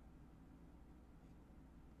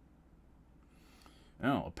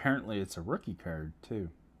 Oh, apparently it's a rookie card too.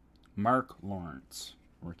 Mark Lawrence,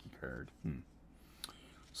 rookie card.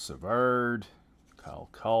 Savard, Kyle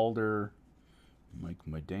Calder, Mike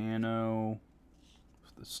Modano.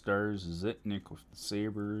 The Stars, Zitnik with the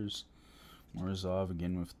Sabres, Morozov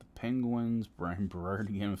again with the Penguins, Brian Berard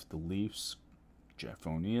again with the Leafs, Jeff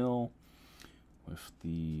O'Neill with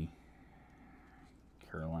the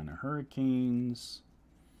Carolina Hurricanes,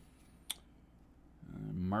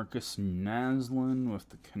 Marcus Naslin with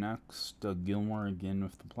the Canucks, Doug Gilmour again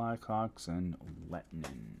with the Blackhawks, and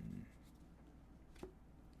Lettinen.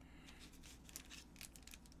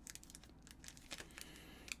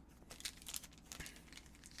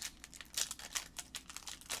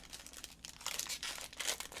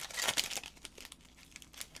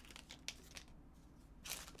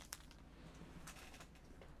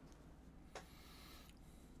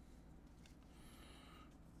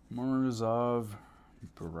 Morozov,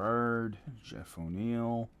 Berard, Jeff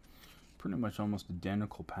O'Neill, pretty much almost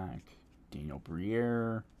identical pack. Daniel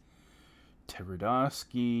Briere,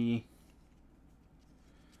 Tverdovsky,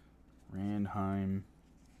 Ranheim,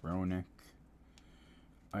 Roenick,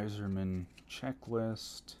 Yzerman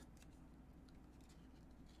checklist,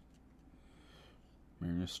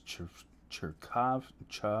 Marinus Cherkovsky,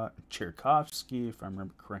 if I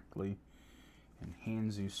remember correctly, and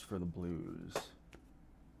Handzus for the Blues.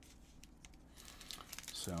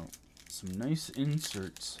 So, some nice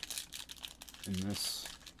inserts in this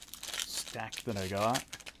stack that I got.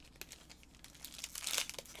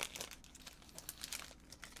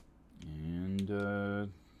 And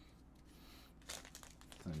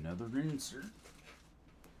another insert.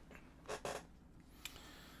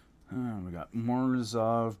 We got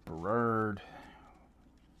Morozov, Berard,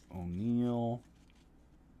 O'Neill,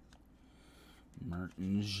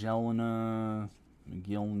 Martin Jelena,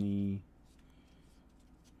 McGillney,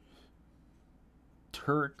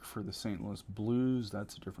 Turk for the St. Louis Blues.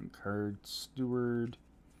 That's a different card. Stewart.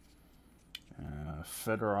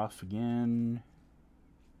 Fedorov again.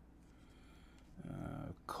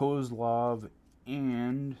 Kozlov.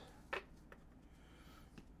 And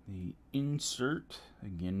the insert,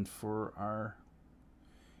 again for our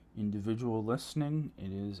individual listening,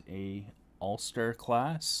 it is a All-Star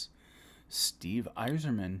class. Steve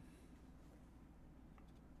Yzerman.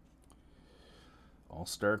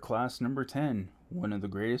 All-Star class number 10. One of the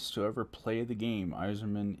greatest to ever play the game.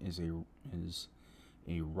 Yzerman is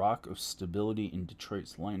a rock of stability in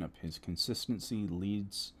Detroit's lineup. His consistency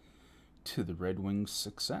leads to the Red Wings'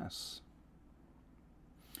 success.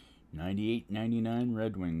 98-99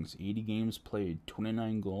 Red Wings, 80 games played,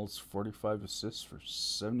 29 goals, 45 assists for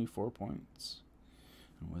 74 points.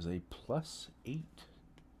 And was a +8.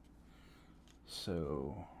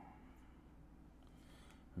 So,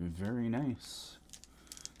 very nice.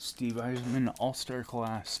 Steve Yzerman All-Star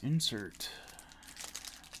Class insert.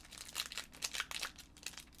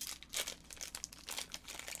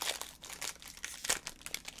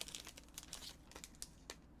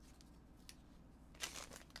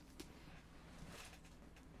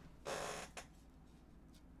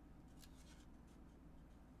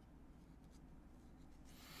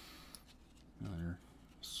 Another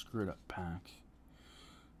screwed up pack.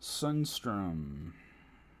 Sunstrom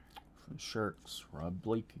for the Sharks. Rob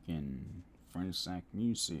Blake again. František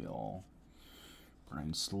Musil.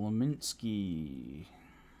 Brian Slominski.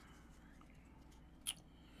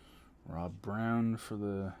 Rob Brown for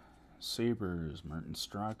the Sabres. Martin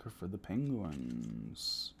Straka for the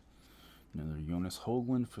Penguins. Another Jonas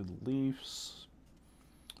Höglund for the Leafs.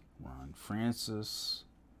 Ron Francis.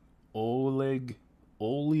 Oli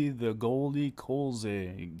the Goldie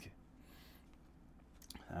Kolzig.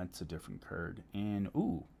 That's a different card. And,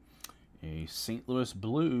 ooh, a St. Louis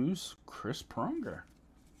Blues, Chris Pronger.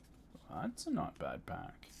 That's a not bad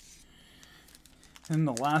pack. And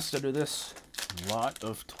the last out of this lot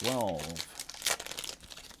of 12.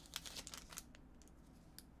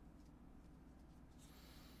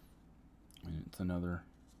 And it's another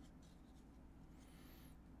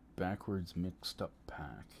backwards mixed up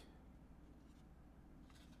pack.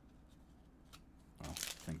 Oh, I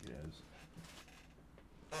think it is.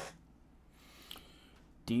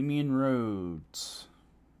 Damian Rhodes,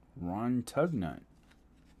 Ron Tugnut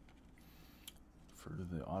for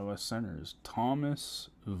the Ottawa Senators. Thomas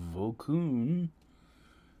Vokoun,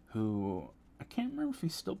 who I can't remember if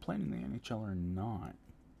he's still playing in the NHL or not.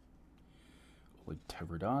 Oleg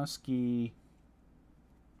Tverdovsky.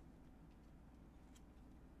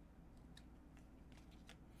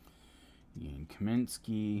 Ian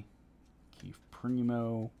Kaminsky. Keith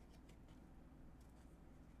Primo.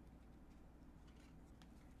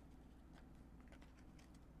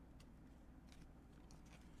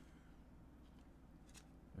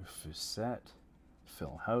 Fissette,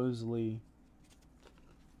 Phil Housley,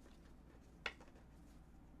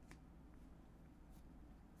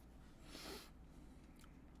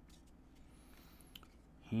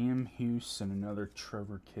 Ham Hughes, and another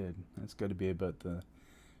Trevor Kidd. That's got to be about the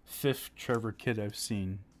 5th Trevor Kidd I've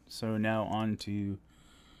seen. So now on to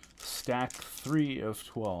stack 3 of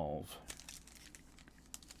 12.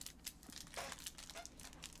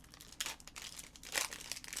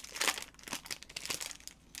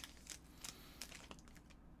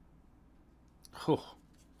 Oh,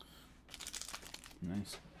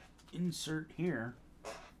 nice insert here.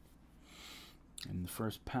 In the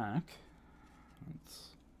first pack, let's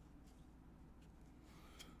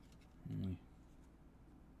only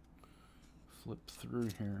flip through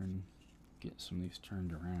here and get some of these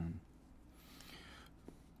turned around.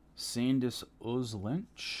 Sandis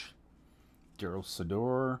Ozlench, Daryl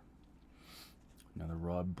Sador, another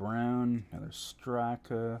Rob Brown, another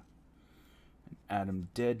Straka, and Adam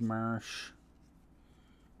Deadmarsh.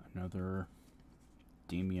 Another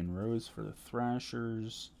Damian Rose for the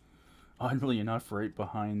Thrashers. Oddly enough, right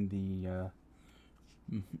behind the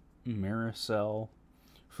Maricel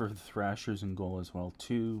for the Thrashers in goal as well,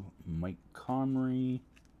 too. Mike Comrie.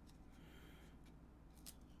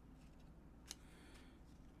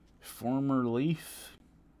 Former Leaf.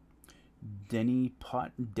 Dennis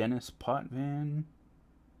Potvin.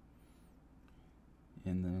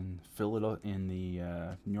 And then Philadelphia in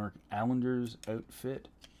the New York Islanders outfit.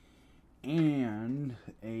 And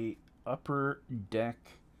a Upper Deck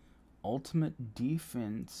Ultimate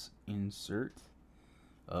Defense insert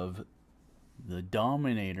of the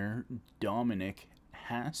Dominator, Dominic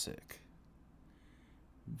Hasek.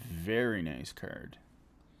 Very nice card.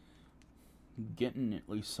 Getting at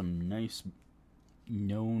least some nice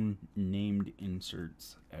known named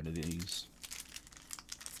inserts out of these.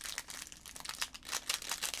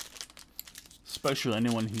 Especially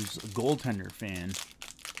anyone who's a goaltender fan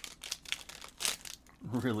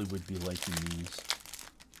really would be liking these.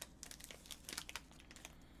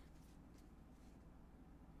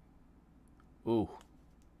 Ooh.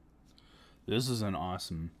 This is an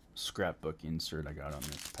awesome scrapbook insert I got on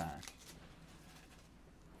this pack.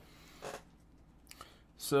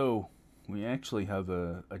 So, we actually have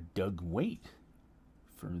a Doug Waite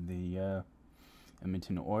for the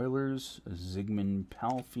Edmonton Oilers, Zygmunt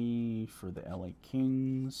Palffy for the LA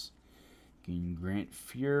Kings, Grant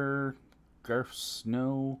Fuhr, Garth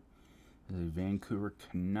Snow, the Vancouver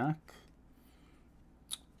Canuck,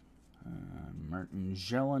 Martin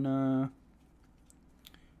Jelena.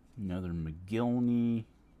 Another McGillney.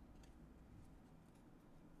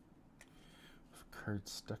 Card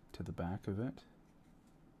stuck to the back of it.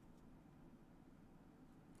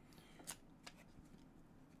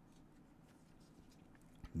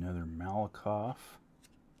 Another Malakoff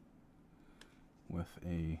with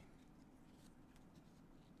a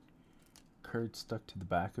card stuck to the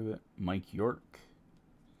back of it. Mike York.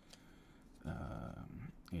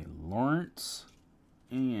 A Lawrence.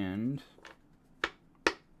 And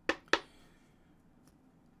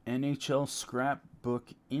NHL Scrapbook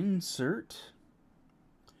insert.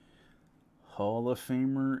 Hall of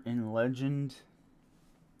Famer and legend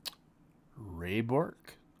Ray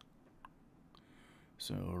Bork.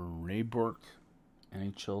 So Ray Bork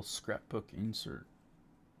NHL Scrapbook insert.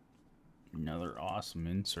 Another awesome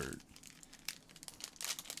insert.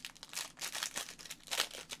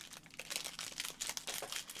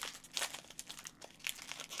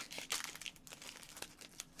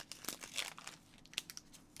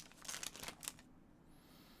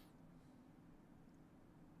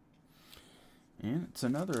 And it's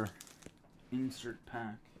another insert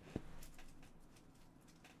pack.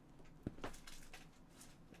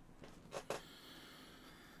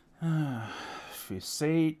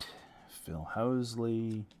 Fusate, Phil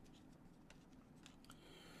Housley,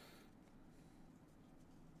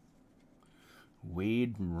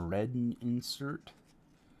 Wade Redden insert,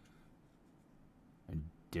 a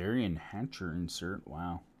Darian Hatcher insert,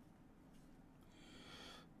 wow.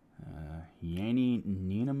 Yanni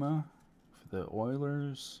Nienema for the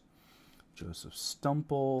Oilers, Joseph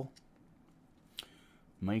Stumple,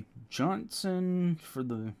 Mike Johnson for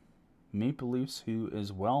the Maple Leafs, who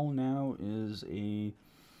as well now is a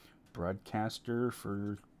broadcaster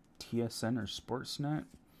for TSN or Sportsnet.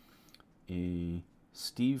 A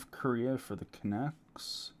Steve Correa for the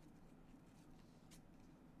Canucks.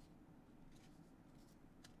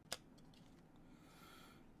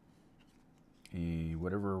 A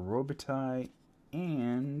whatever Robitaille,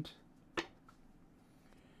 and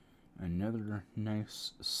another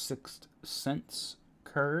nice Sixth Sense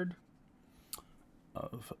card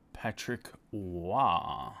of Patrick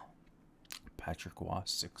Waugh. Patrick Waugh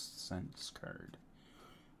Sixth Sense card.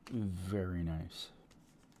 Very nice.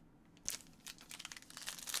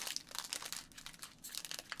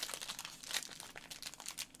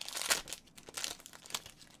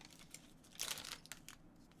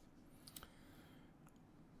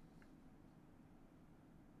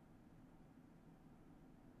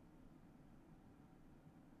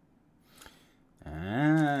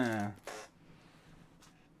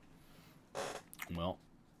 Well,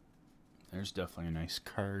 there's definitely a nice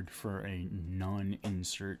card for a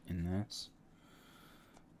non-insert in this.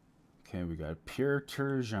 Okay, we got Pierre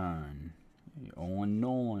Turgeon, a Owen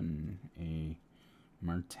Nolan, a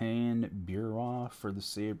Martin Biroir for the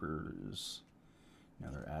Sabres,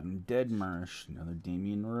 another Adam Deadmarsh, another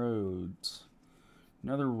Damian Rhodes,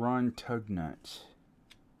 another Ron Tugnut,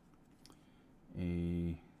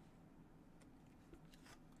 another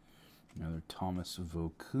Thomas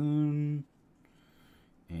Vokoun,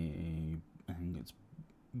 I think it's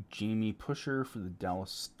Jamie Pusher for the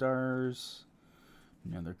Dallas Stars,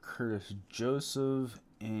 another Curtis Joseph,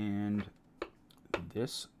 and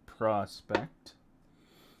this prospect.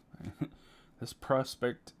 This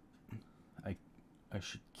prospect I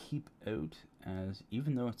should keep out, as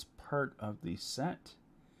even though it's part of the set.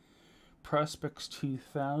 Prospects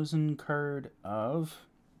 2000 card of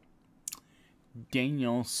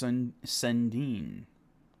Daniel Sundin,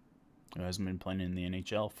 who hasn't been playing in the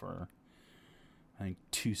NHL for, I think,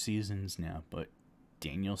 2 seasons now. But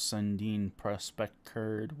Daniel Sundin prospect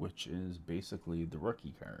card, which is basically the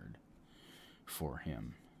rookie card for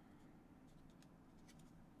him.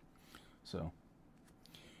 So,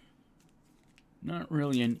 not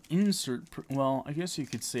really an insert. Well, I guess you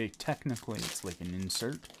could say technically it's like an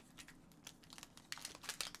insert.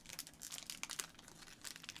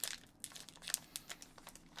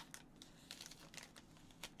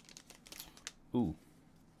 Ooh.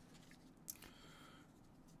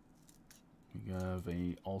 We have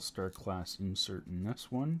a all-star class insert in this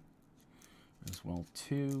one as well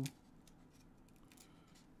too.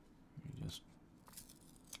 Let me just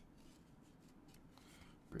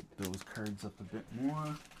break those cards up a bit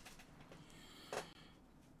more.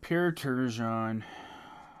 Pierre Turgeon,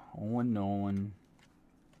 Owen Nolan,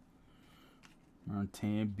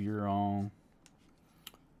 Martin Biron,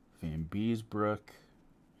 Van Beesbrook,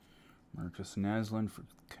 Marcus Naslund for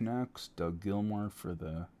Canucks, Doug Gilmour for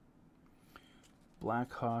the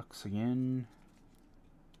Blackhawks again.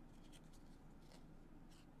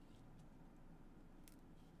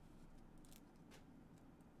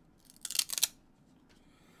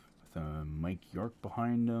 Mike York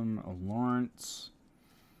behind him. A Lawrence.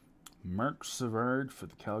 Mark Savard for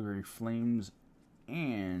the Calgary Flames.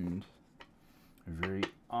 And a very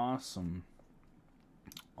awesome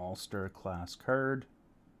All-Star class card.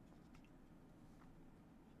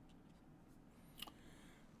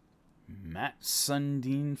 Matt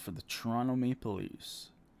Sundin for the Toronto Maple Leafs.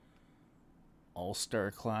 All-Star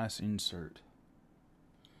class insert.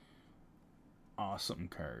 Awesome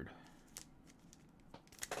card.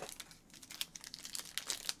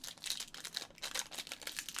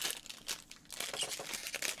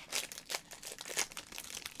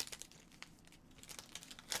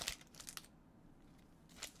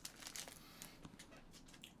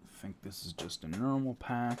 I think this is just a normal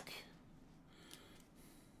pack.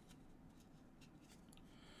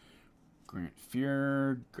 Grant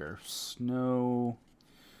Fuhr, Garth Snow,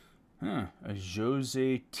 a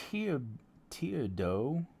Jose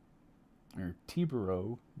Thibodeau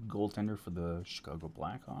goaltender for the Chicago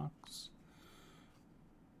Blackhawks.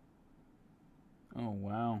 Oh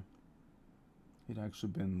wow, he'd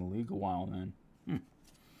actually been in the league a while then.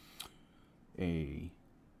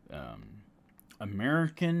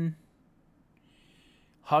 American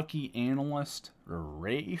hockey analyst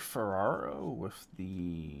Ray Ferraro with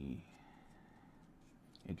the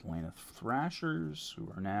Atlanta Thrashers,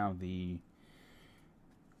 who are now the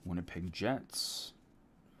Winnipeg Jets.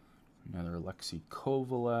 Another Alexei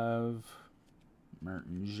Kovalev,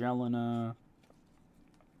 Martin Jelena,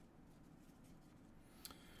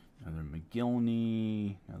 another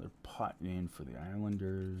McGillney, another Potvin for the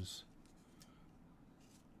Islanders.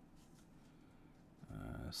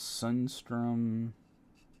 Sundstrom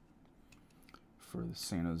for the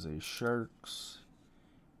San Jose Sharks,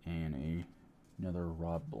 and another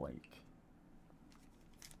Rob Blake.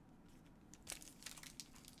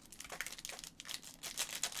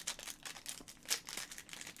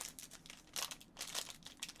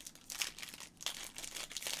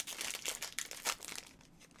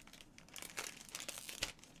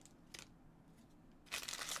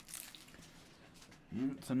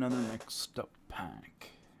 And it's another mixed up pack.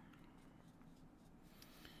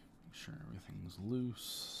 Make sure everything's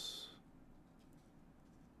loose.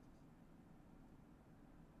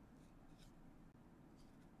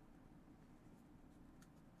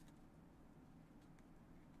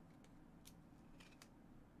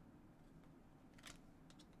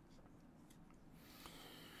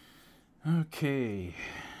 Okay.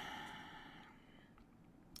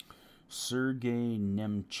 Sergei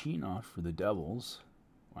Nemchinov for the Devils.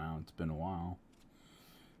 Wow, it's been a while.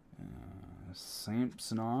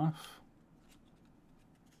 Samsonov.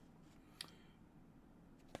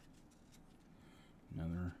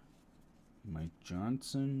 Another Mike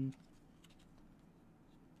Johnson.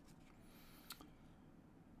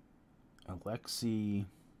 Alexei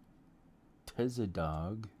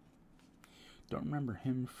Tezadog. Don't remember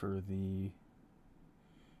him for the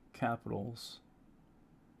Capitals.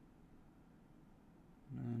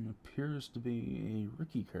 And appears to be a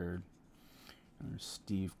rookie card. There's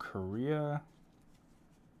Steve Correa.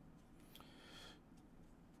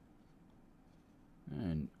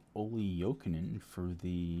 And Olli Jokinen for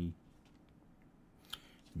the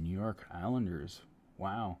New York Islanders.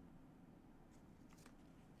 Wow.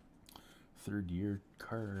 Third-year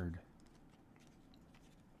card.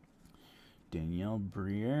 Danielle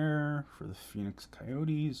Briere for the Phoenix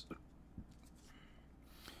Coyotes.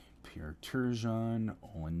 Pierre Turgeon,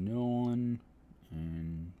 Owen Nolan,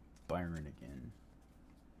 and Byron again.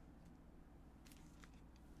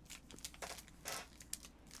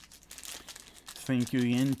 Thank you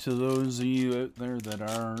again to those of you out there that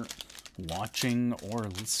are watching or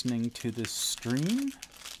listening to this stream.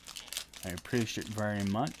 I appreciate it very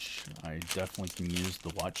much. I definitely can use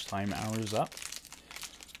the watch time hours up.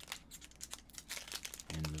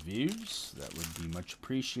 And the views, that would be much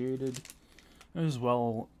appreciated. As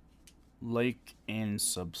well, like and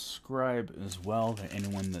subscribe as well to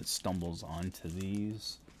anyone that stumbles onto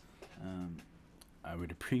these. I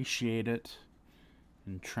would appreciate it.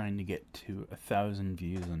 I'm trying to get to 1,000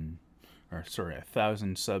 views and,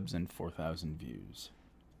 1,000 subs and 4,000 views.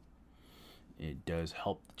 It does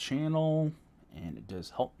help the channel, and it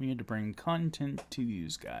does help me to bring content to you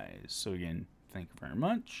guys. So again, thank you very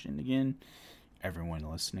much. And again, everyone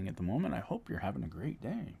listening at the moment, I hope you're having a great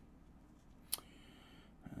day.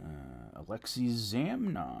 Alexei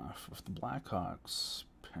Zamnov with the Blackhawks.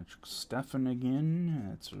 Patrick Stefan again.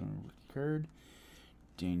 That's a rookie card.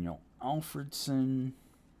 Daniel Alfredson.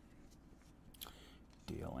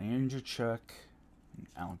 Dale Andrzejczyk. And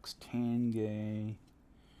Alex Tangay.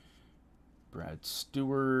 Brad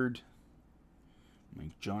Stewart.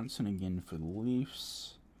 Mike Johnson again for the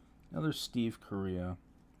Leafs. Another Steve Correa.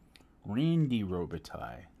 Randy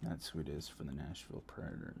Robitaille. That's who it is for the Nashville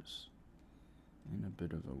Predators. And a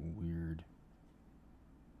bit of a weird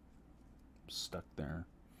stuck there.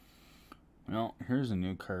 Well, here's a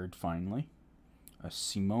new card finally. A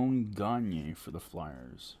Simone Gagne for the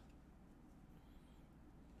Flyers.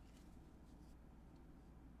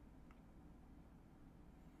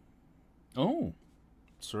 Oh,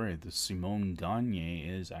 sorry, the Simone Gagne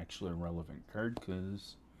is actually a relevant card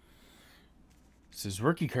because it's his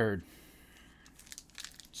rookie card.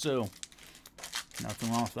 So,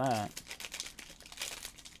 nothing wrong with that.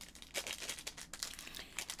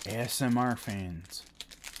 ASMR fans.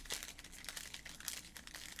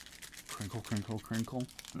 Crinkle, crinkle, crinkle.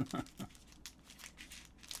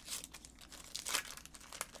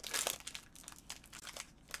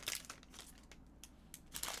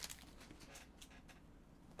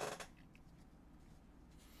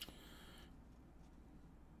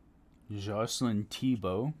 Jocelyn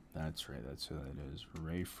Thibault. That's right, that's who that is.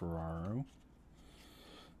 Ray Ferraro.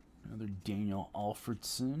 Another Daniel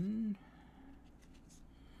Alfredson.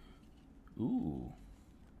 Ooh.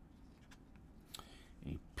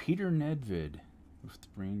 A Peter Nedved with the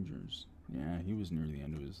Rangers. Yeah, he was near the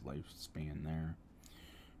end of his lifespan there.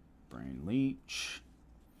 Brian Leach.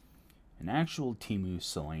 An actual Timu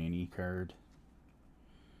Solani card.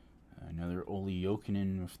 Another Olli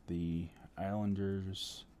Jokinen with the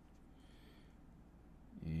Islanders.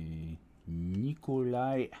 A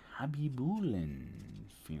Nikolai Habibulin,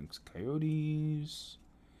 Phoenix Coyotes.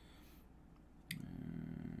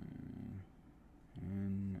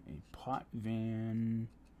 And a Potvin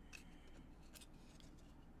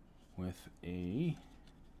with a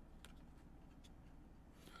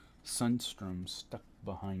Sundstrom stuck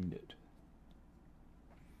behind it.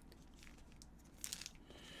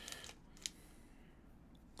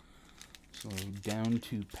 So down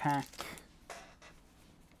to pack.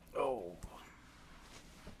 Oh.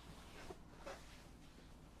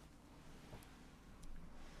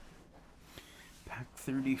 Pack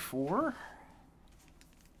 34.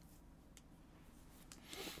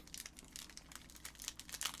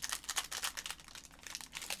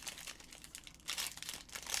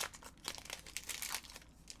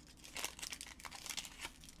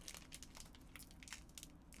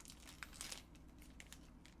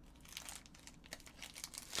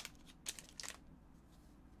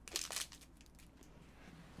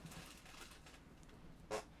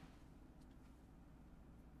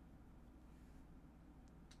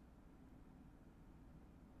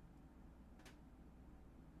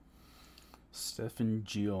 Stefan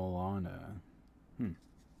Giolana.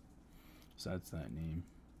 So that's that name.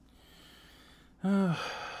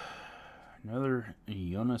 Another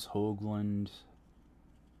Jonas Höglund.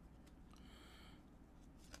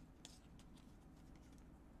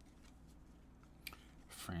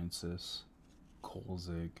 Francis.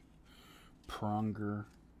 Kolzig. Pronger,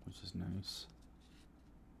 which is nice.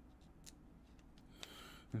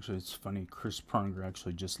 Actually, it's funny. Chris Pronger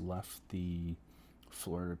actually just left the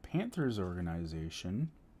Florida Panthers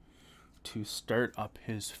organization to start up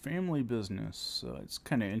his family business. So it's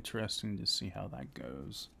kind of interesting to see how that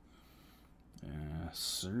goes.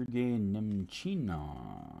 Sergei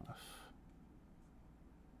Nemchinov.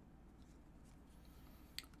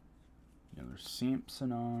 Another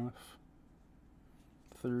Samsonov.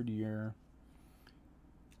 Third year.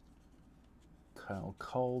 Kyle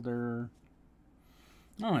Calder.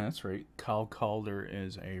 Oh, that's right. Kyle Calder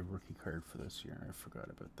is a rookie card for this year. I forgot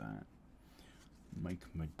about that. Mike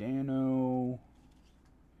Modano.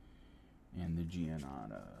 And the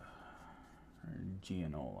Gianola.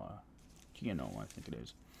 Gianola, I think it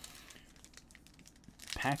is.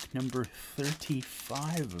 Pack number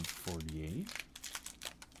 35 of 48.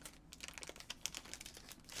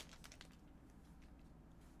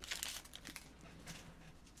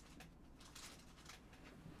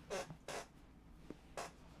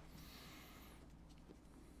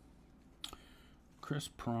 Chris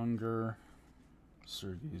Pronger,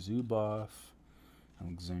 Sergei Zubov,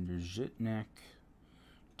 Alexander Zhitnek,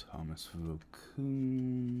 Thomas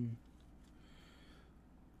Vokun,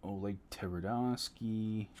 Oleg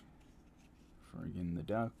Terodosky for again the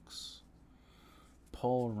Ducks,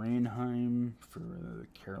 Paul Ranheim for the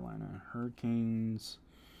Carolina Hurricanes,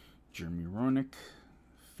 Jeremy Roenick,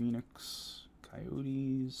 Phoenix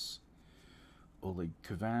Coyotes, Oleg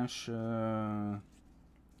Kvasha,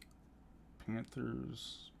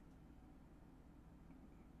 Panthers.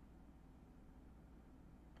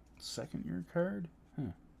 Second year card?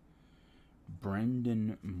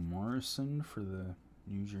 Brendan Morrison for the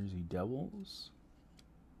New Jersey Devils.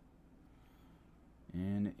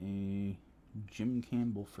 And a Jim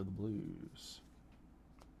Campbell for the Blues.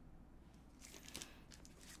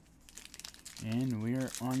 And we are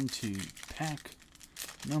on to pack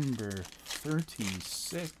number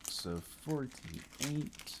 36 of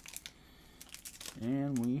 48.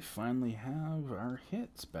 And we finally have our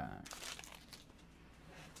hits back.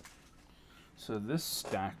 So this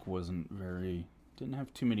stack didn't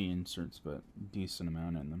have too many inserts, but decent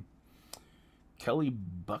amount in them. Kelly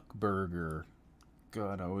Buckberger.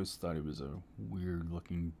 God, I always thought he was a weird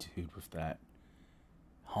looking dude with that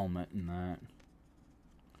helmet and that.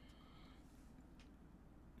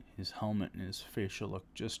 His helmet and his facial look,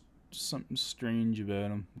 just something strange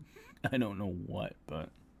about him. I don't know what, but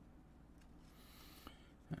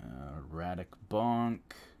Radek Bonk,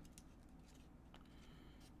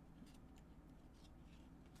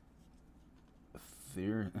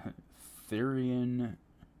 Therian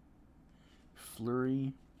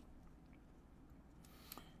Fleury,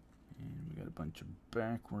 and we got a bunch of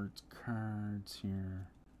backwards cards here.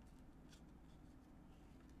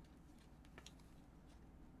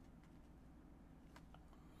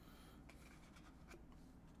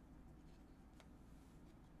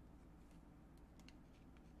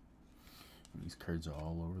 These cards are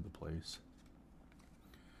all over the place.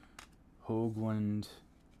 Hoagland,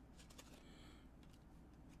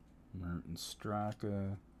 Merton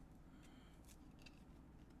Straka,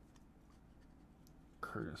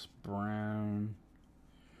 Curtis Brown,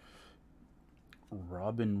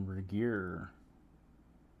 Robin Regier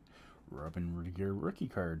rookie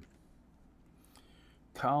card,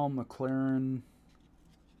 Kyle McLaren,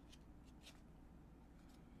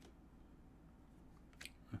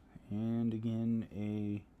 and again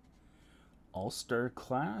a all-star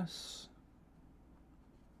class.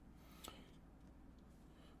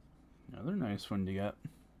 Another nice one to get.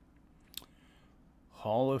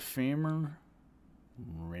 Hall of Famer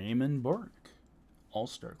Raymond Bork,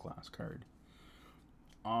 all-star class card.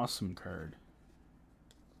 Awesome card.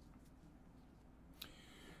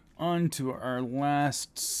 On to our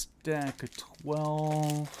last stack of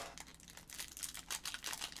 12.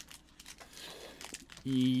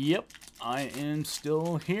 Yep, I am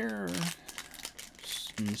still here,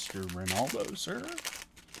 Mr. Ronaldo, sir.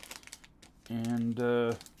 And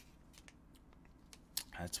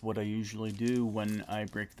that's what I usually do when I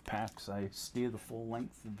break the packs. I stay the full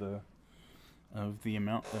length of the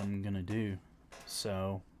amount that I'm gonna do.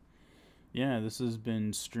 So yeah, this has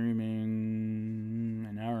been streaming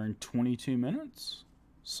an hour and 22 minutes.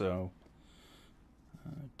 So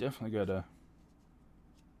definitely got a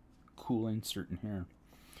cool insert in here.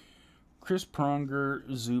 Chris Pronger,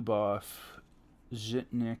 Zubov,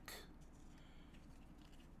 Zhitnik,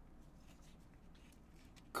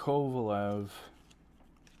 Kovalev,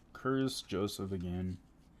 Curtis Joseph again,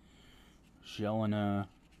 Jelena,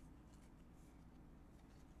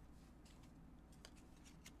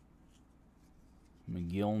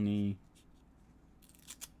 McGillney,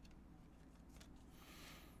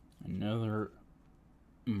 another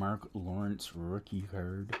Mark Lawrence rookie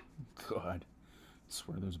card. God, I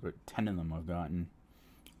swear there's about 10 of them I've gotten.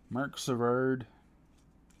 Mark Savard,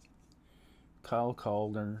 Kyle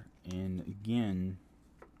Calder, and again,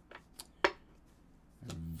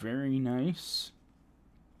 a very nice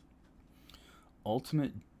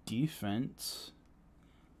ultimate defense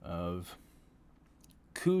of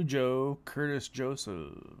Cujo Curtis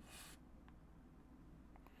Joseph.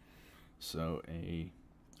 So a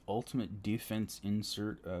ultimate defense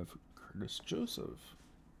insert of Curtis Joseph.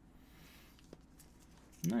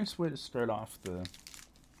 Nice way to start off the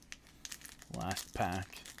last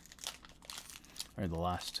pack, or the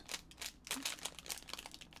last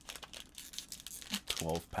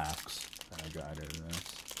 12 packs that I got out of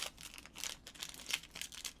this.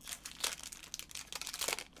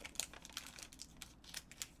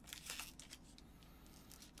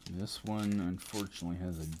 This one unfortunately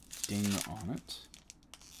has a ding on it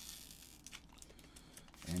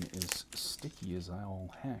and is sticky as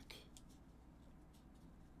all heck.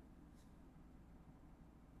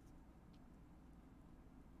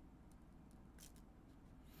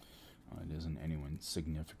 Well, it isn't anyone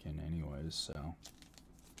significant anyways, so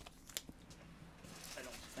I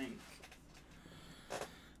don't think.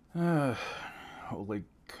 Oleg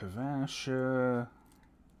Kvasha,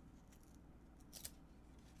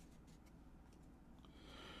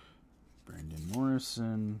 Brandon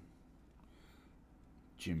Morrison,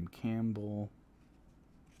 Jim Campbell,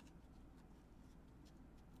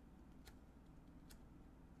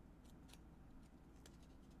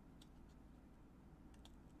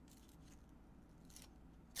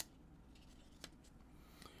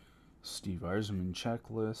 Steve Yzerman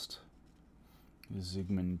checklist,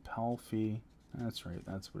 Zygmunt Palffy. That's right,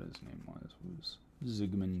 that's what his name was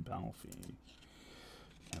Zygmunt Palffy.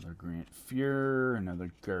 Another Grant Fuhr,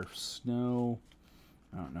 another Garth Snow.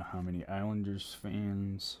 I don't know how many Islanders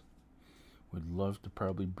fans would love to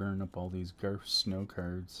probably burn up all these Garth Snow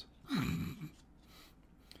cards.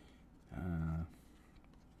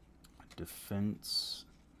 Defense,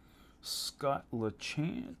 Scott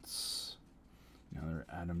LaChance, another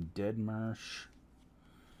Adam Deadmarsh,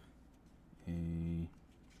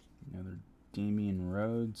 another Damian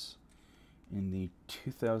Rhodes, and the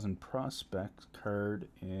 2000 prospect card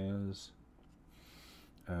is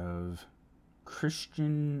of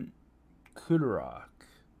Christian Kudarok,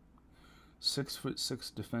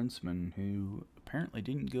 6'6" defenseman who apparently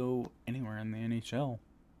didn't go anywhere in the NHL.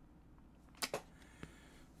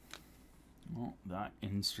 Well, that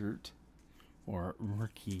insert or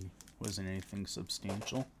rookie wasn't anything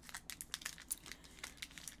substantial.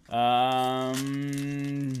 No,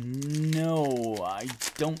 I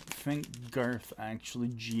don't think Garth actually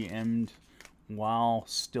GM'd while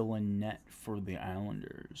still in net for the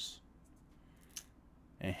Islanders.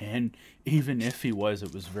 And even if he was,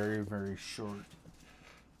 it was very, very short.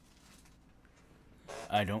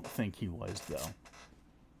 I don't think he was, though.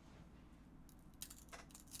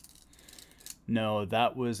 No,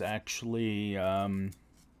 that was actually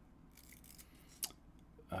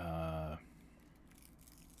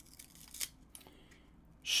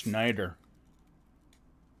Schneider,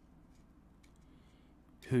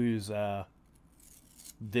 who's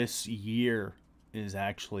this year is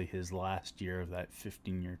actually his last year of that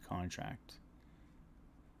 15-year contract.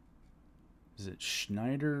 Is it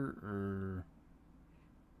Schneider or...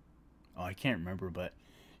 Oh, I can't remember, but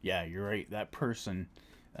yeah, you're right. That person...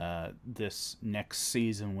 this next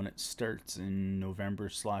season, when it starts in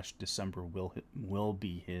November/December, will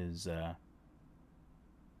be his.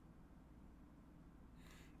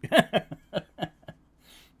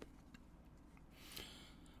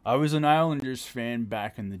 I was an Islanders fan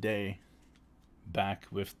back in the day, back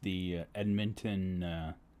with the Edmonton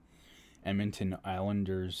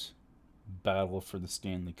Islanders battle for the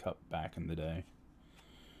Stanley Cup back in the day.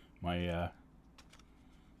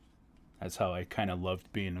 That's how I kind of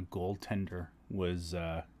loved being a goaltender, was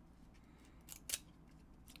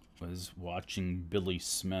watching Billy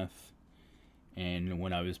Smith. And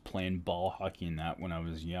when I was playing ball hockey and that when I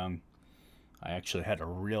was young, I actually had a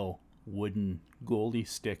real wooden goalie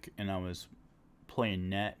stick and I was playing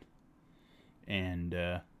net. And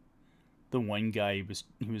the one guy, he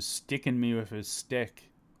was sticking me with his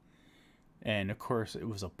stick. And of course it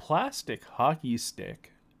was a plastic hockey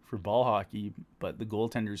stick for ball hockey, but the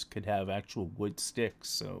goaltenders could have actual wood sticks,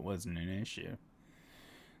 so it wasn't an issue.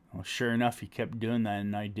 Well, sure enough, he kept doing that,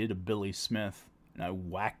 and I did a Billy Smith, and I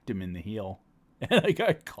whacked him in the heel. And I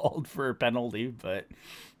got called for a penalty, but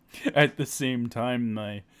at the same time,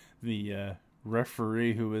 the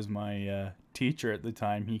referee, who was my teacher at the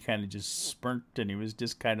time, he kind of just smirked, and he was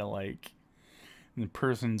just kind of like, the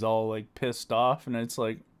person's all like pissed off, and it's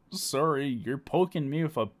like, sorry, you're poking me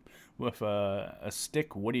with a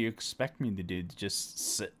stick. What do you expect me to do? Just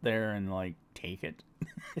sit there and like take it?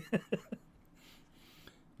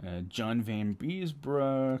 John Van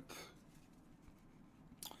Beesbrook,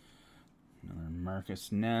 another Marcus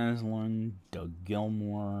Naslund, Doug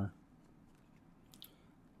Gilmour,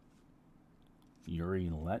 Yuri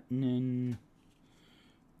Lettinen,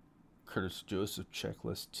 Curtis Joseph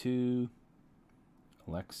checklist 2,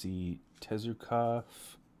 Alexei Tezukov,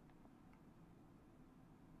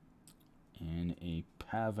 and a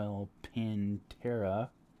Pavel Pantera,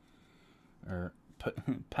 or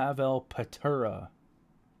Pavel Patera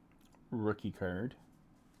rookie card.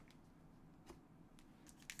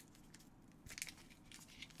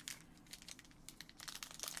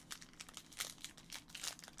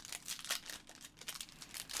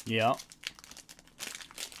 Yeah.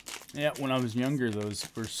 Yeah, when I was younger, those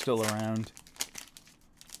were still around.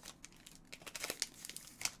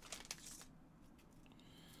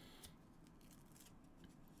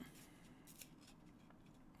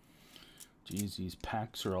 Geez, these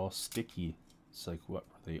packs are all sticky. It's like, what,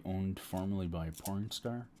 were they owned formerly by a porn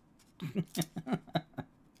star?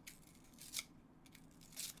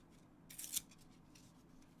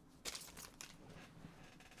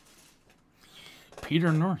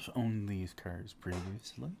 Peter North owned these cards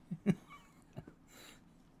previously.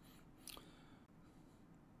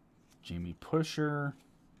 Jamie Pusher.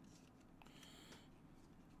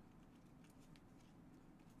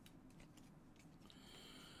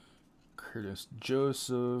 Curtis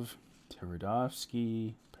Joseph,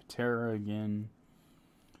 Terodovsky, Patera again,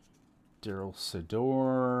 Daryl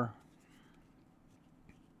Sador,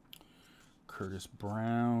 Curtis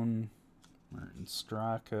Brown, Martin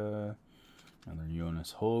Straka, another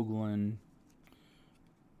Jonas Hoagland,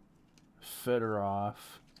 Fedorov,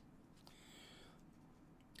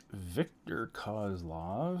 Victor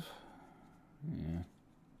Kozlov. Yeah.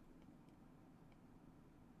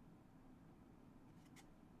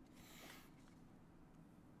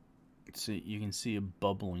 See, you can see a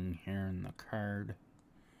bubbling here in the card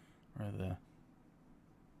where the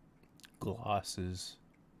gloss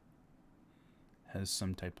has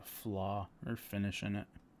some type of flaw or finish in it.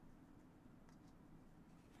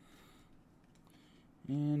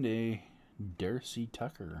 And a Darcy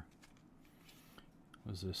Tucker.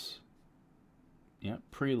 Was this? Yeah,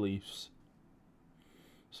 pre-Leafs.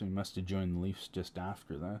 So he must have joined the Leafs just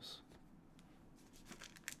after this.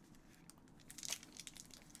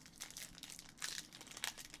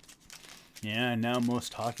 Yeah, now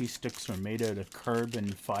most hockey sticks are made out of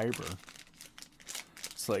carbon fiber.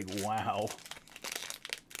 It's like, wow.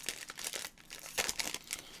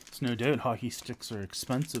 It's no doubt hockey sticks are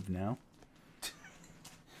expensive now.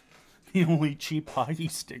 The only cheap hockey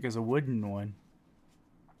stick is a wooden one.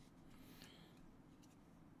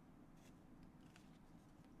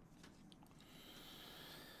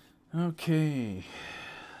 Okay.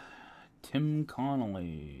 Tim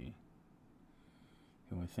Connolly,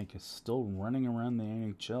 who I think is still running around the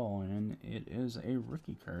NHL, and it is a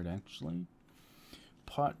rookie card, actually.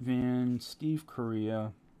 Potvin, Steve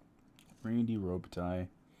Correa, Randy Robitaille,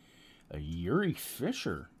 a Yuri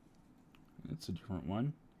Fisher. That's a different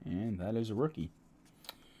one, and that is a rookie.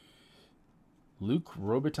 Luke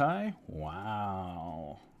Robitaille,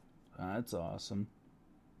 wow, that's awesome.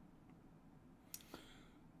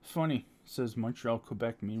 Funny, says Montreal,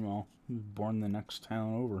 Quebec, meanwhile, he was born the next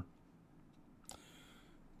town over.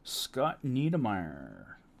 Scott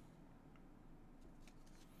Niedermayer,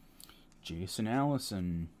 Jason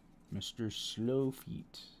Allison, Mr.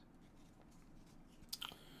 Slowfeet,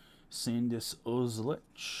 Sandis Ozlich,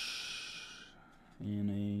 and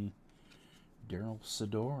a Daryl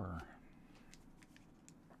Sador.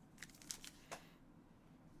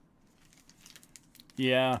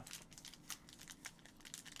 Yeah.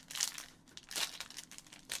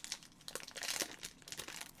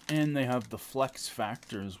 And they have the flex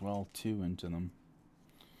factor as well, too, into them.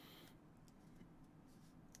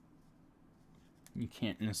 You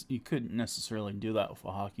couldn't necessarily do that with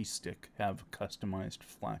a hockey stick, have a customized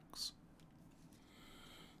flex.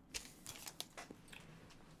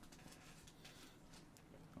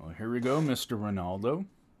 Well, here we go, Mr. Ronaldo.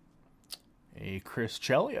 A Chris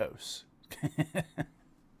Chelios.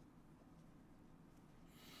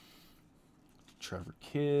 Trevor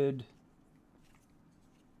Kidd.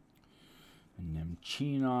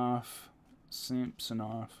 Nemchinov,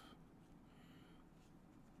 Samsonov,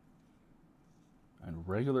 and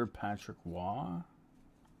regular Patrick Waugh,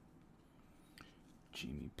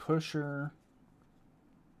 Jamie Pusher,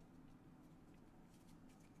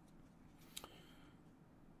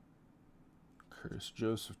 Curtis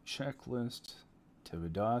Joseph checklist,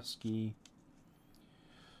 Tverdovsky,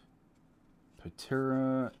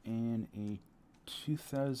 Patera, and a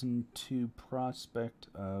 2002 prospect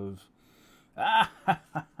of... I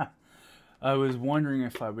was wondering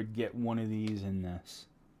if I would get one of these in this.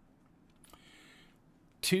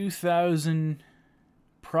 2000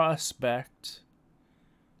 prospect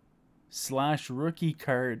 / rookie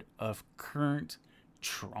card of current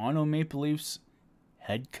Toronto Maple Leafs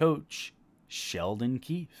head coach Sheldon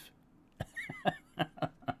Keefe.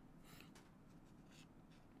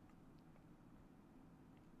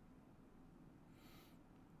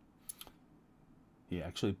 He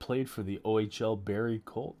actually played for the OHL Barrie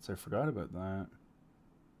Colts. I forgot about that.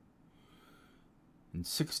 In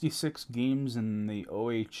 66 games in the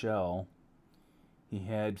OHL, he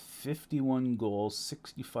had 51 goals,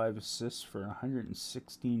 65 assists for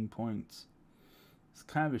 116 points. It's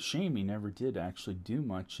kind of a shame he never did actually do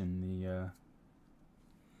much in the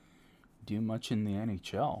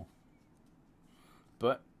NHL.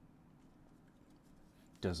 But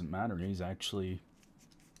doesn't matter. He's actually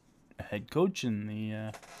head coach in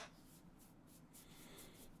the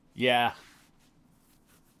yeah,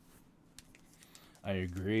 I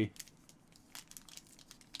agree.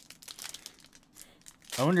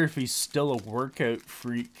 I wonder if he's still a workout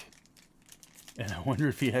freak, and I wonder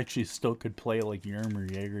if he actually still could play like Jaromir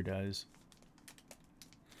Jagr does.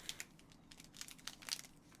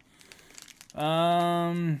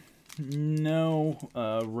 No,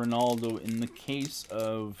 Ronaldo, in the case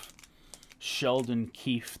of Sheldon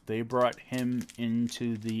Keefe, they brought him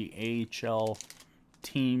into the AHL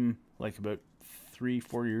team like about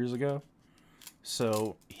 3-4 years ago.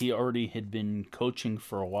 So he already had been coaching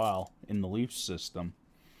for a while in the Leafs system,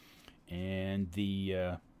 and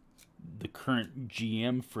the current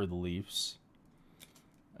GM for the Leafs,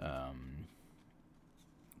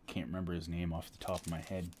 can't remember his name off the top of my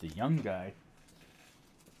head, the young guy,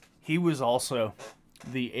 he was also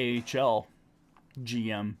the AHL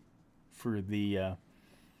GM for the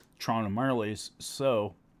Toronto Marlies.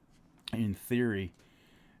 So, in theory,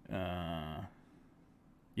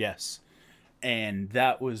 yes. And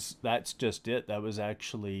that's just it. That was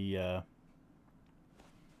actually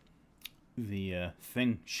the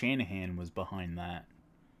thing. Shanahan was behind that,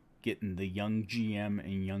 getting the young GM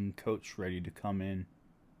and young coach ready to come in.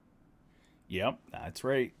 Yep, that's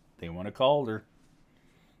right. They won a Calder.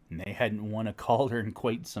 And they hadn't won a Calder in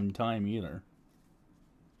quite some time either.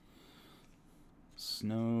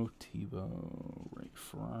 Snow, Tebow, Ray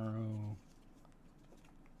Ferraro.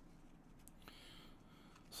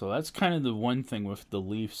 So that's kind of the one thing with the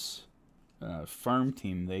Leafs farm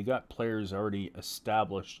team. They got players already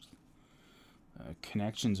established,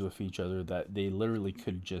 connections with each other that they literally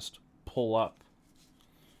could just pull up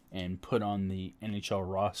and put on the NHL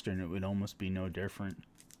roster, and it would almost be no different.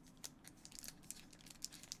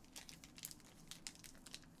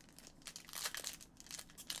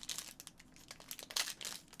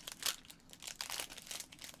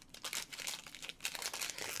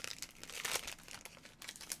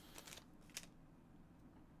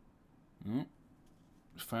 Oh,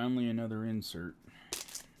 finally another insert.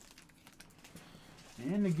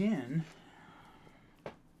 And again,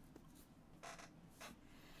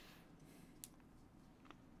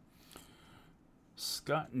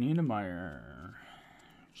 Scott Niedermayer,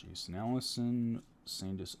 Jason Allison,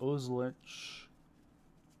 Sandis Ozlich,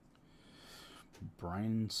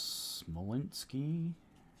 Brian Smolinski,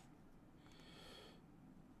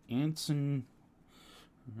 Anson.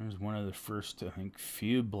 There's one of the first, I think,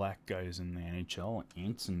 few black guys in the NHL,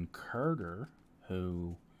 Anson Carter,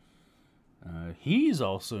 who he's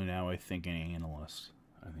also now, I think, an analyst.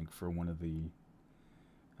 I think for one of the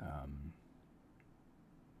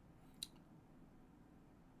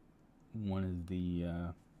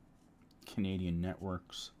Canadian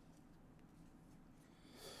networks.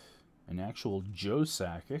 An actual Joe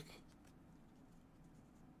Sakic.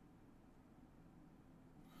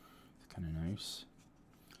 It's kind of nice.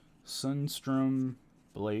 Sundstrom,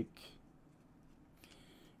 Blake,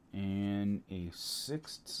 and a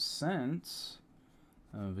Sixth Sense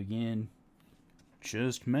of, again,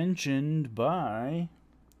 just mentioned by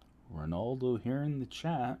Ronaldo here in the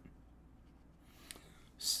chat.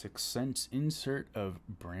 Sixth Sense insert of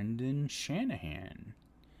Brendan Shanahan.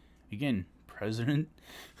 Again, president,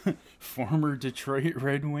 former Detroit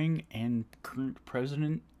Red Wing, and current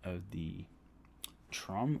president of the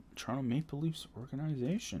Toronto Maple Leafs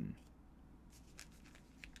organization.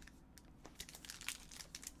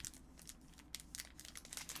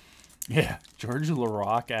 Yeah, George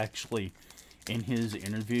Laraque actually, in his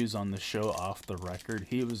interviews on the show Off the Record,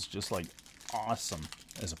 he was just like awesome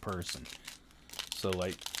as a person. So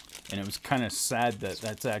like, and it was kind of sad that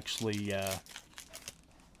that's actually, it's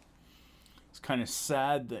kind of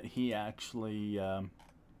sad that he actually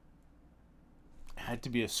had to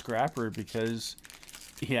be a scrapper, because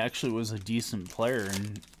he actually was a decent player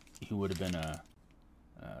and he would have been a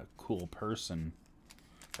cool person.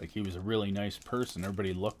 Like, he was a really nice person.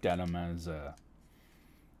 Everybody looked at him as a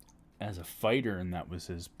fighter, and that was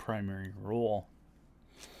his primary role.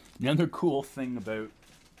 Another cool thing about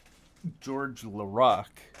George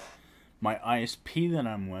Laraque, my ISP that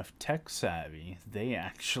I'm with, Tech Savvy, they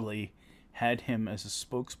actually had him as a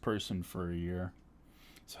spokesperson for a year.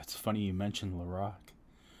 So it's funny you mentioned Laraque.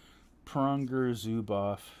 Pronger,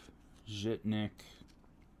 Zubov, Zhitnik,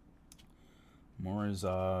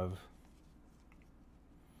 Morozov,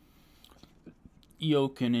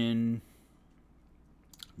 Jokinen,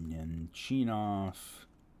 Nemchinov,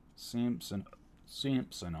 Samsonov,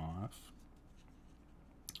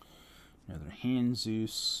 another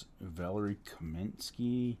Hanzus, Valery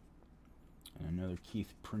Kaminsky, and another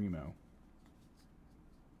Keith Primo.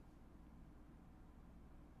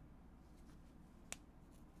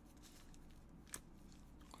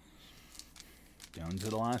 Down to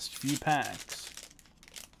the last few packs.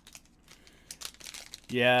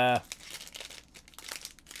 Yeah.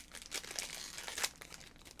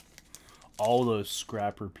 All those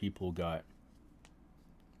scrapper people got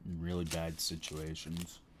really bad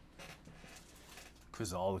situations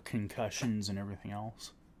because of all the concussions and everything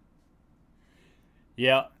else.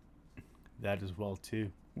 Yeah, that as well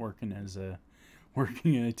too. Working at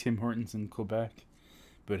Tim Hortons in Quebec.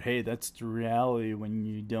 But hey, that's the reality when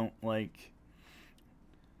you don't like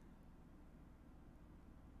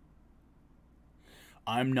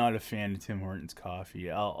I'm not a fan of Tim Hortons coffee.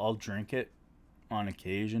 I'll drink it on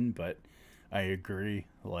occasion, but I agree.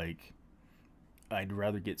 Like, I'd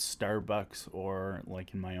rather get Starbucks, or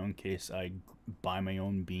like in my own case, I buy my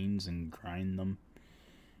own beans and grind them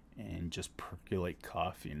and just percolate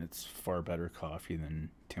coffee, and it's far better coffee than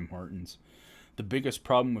Tim Hortons. The biggest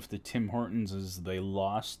problem with the Tim Hortons is they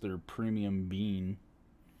lost their premium bean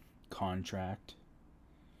contract.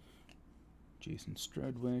 Jason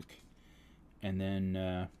Strudwick. And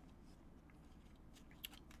then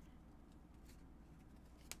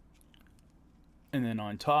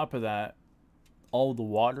on top of that, all the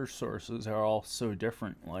water sources are all so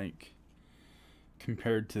different. Like,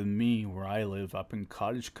 compared to me, where I live up in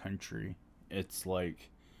cottage country, it's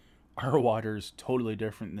like our water is totally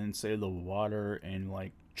different than, say, the water in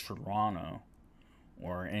like Toronto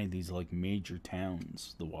or any of these like major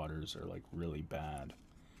towns. The waters are like really bad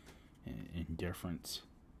in difference.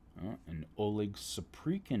 An Oleg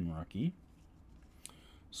Saprikin rookie.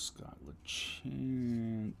 Scott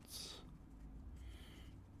LeChance.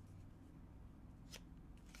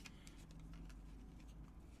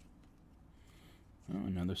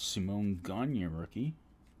 Another Simone Gagne rookie.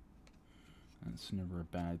 That's never a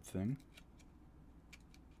bad thing.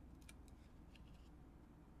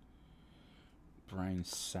 Brian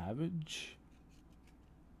Savage.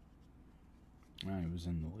 He was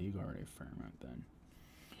in the league already a fair amount then.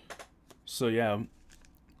 So yeah,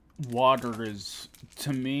 water is,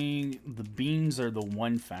 to me, the beans are the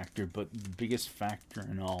one factor, but the biggest factor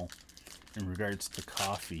in all, in regards to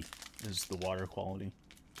coffee, is the water quality.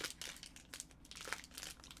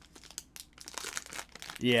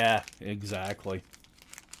 Yeah, exactly.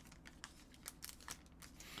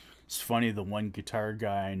 It's funny, the one guitar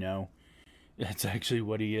guy I know, that's actually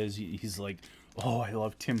what he is. He's like, oh, I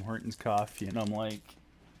love Tim Hortons coffee. And I'm like,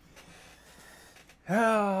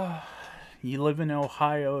 ah, you live in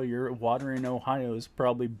Ohio, your water in Ohio is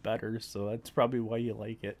probably better, so that's probably why you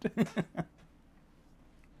like it.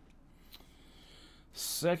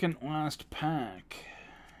 Second last pack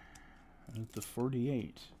of the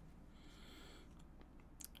 48.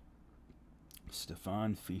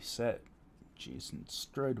 Stefan Fisette, Jason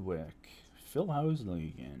Strudwick, Phil Housley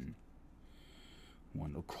again,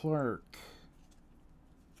 Wendell Clark,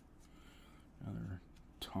 another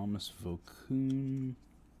Thomas Vokoun,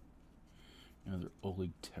 another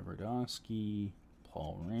Oleg Tverdovsky,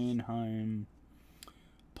 Paul Ranheim,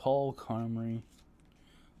 Paul Comrie.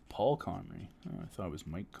 Oh, I thought it was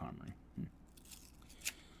Mike Comrie.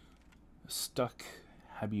 Stuck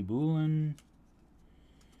Habibulin,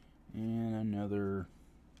 and another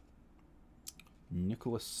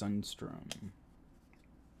Nicholas Sundstrom.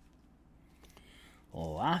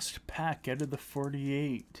 Last pack out of the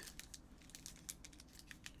 48.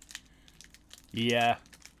 Yeah.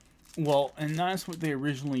 Well, and that's what they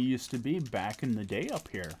originally used to be back in the day up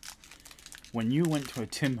here. When you went to a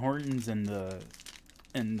Tim Hortons in the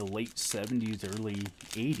late 70s, early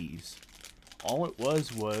 80s, all it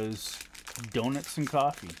was donuts and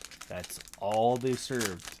coffee. That's all they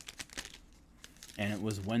served. And it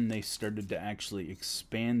was when they started to actually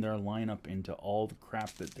expand their lineup into all the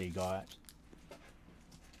crap that they got.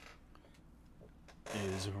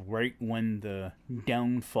 Is right when the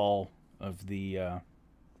downfall of the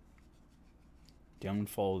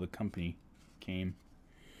company came.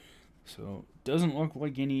 So, doesn't look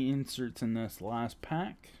like any inserts in this last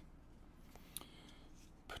pack.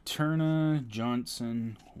 Paterna,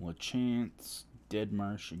 Johnson, LeChance,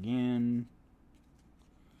 Deadmarsh again.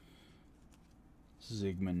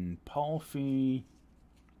 Zygmunt Palffy.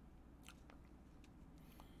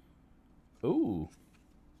 Oh,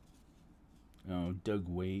 Doug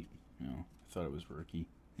Waite. No, I thought it was rookie.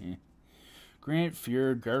 Grant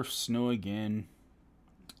Fuhr, Garth Snow again.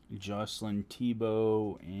 Jocelyn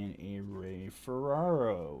Tebow, and a Ray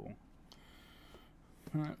Ferraro.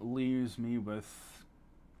 That leaves me with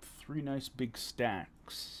 3 nice big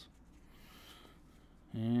stacks.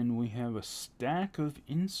 And we have a stack of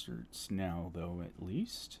inserts now, though, at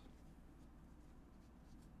least.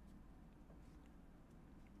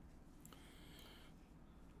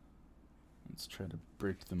 Let's try to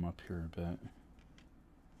break them up here a bit.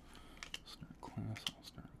 Start class, I'll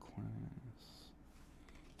start class.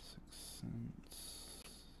 6 cents.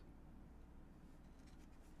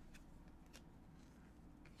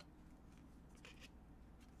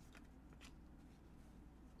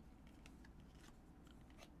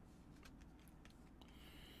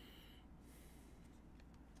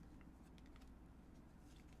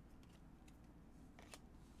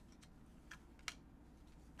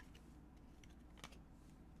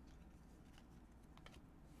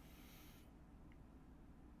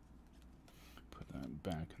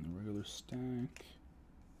 back in the regular stack.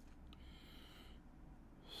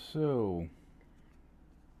 So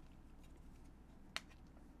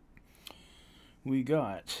we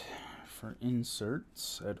got, for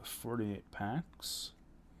inserts out of 48 packs,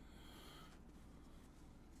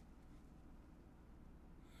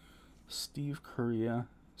 Steve Correa,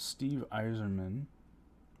 Steve Yzerman,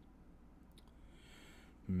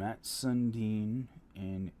 Matt Sundin,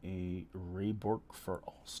 and a Ray Bork for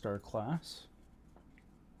All-Star class.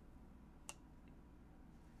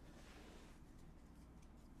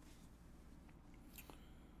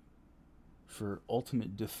 For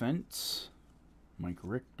Ultimate Defense, Mike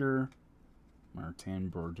Richter, Martin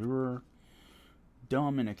Brodeur,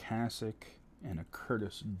 Dominic Hasek, and a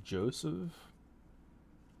Curtis Joseph.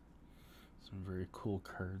 Some very cool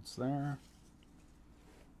cards there.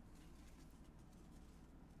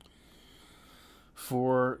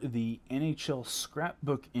 For the NHL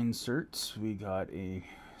scrapbook inserts, we got a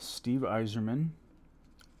Steve Yzerman,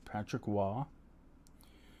 Patrick Waugh,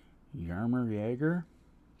 Jaromir Jagr,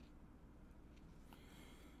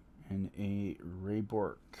 and a Ray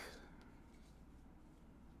Bork.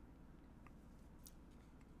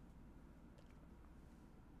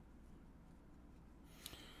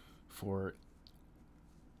 For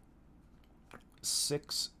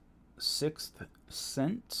sixth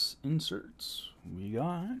sense inserts, we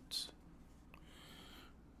got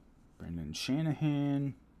Brendan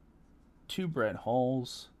Shanahan, 2 Brett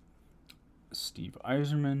Halls, Steve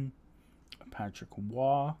Yzerman, Patrick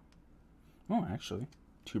Waugh. Oh, actually,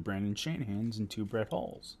 2 Brandon Shanahans and 2 Brett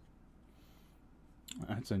Halls.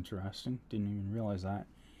 That's interesting. Didn't even realize that.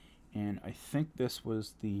 And I think this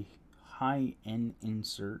was the high-end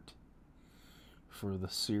insert for the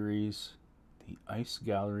series, the Ice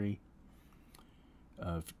Gallery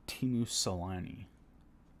of Teemu Selanne.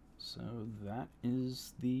 So that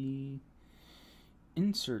is the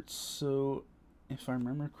inserts. So if I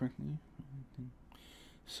remember correctly,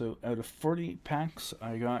 so out of 48 packs,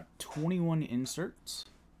 I got 21 inserts.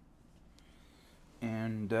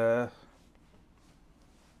 And a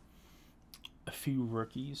few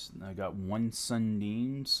rookies. I got 1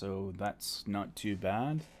 Sundin, so that's not too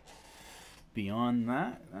bad. Beyond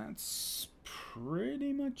that, that's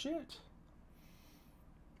pretty much it.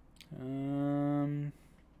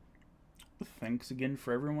 Thanks again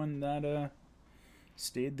for everyone that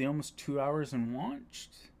stayed the almost 2 hours and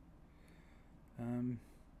watched.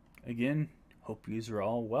 Again, hope yous are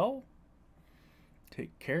all well.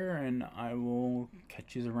 Take care, and I will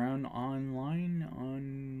catch you around online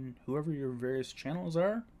on whoever your various channels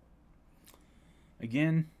are.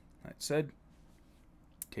 Again, that said,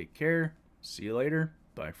 take care. See you later.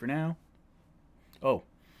 Bye for now. Oh,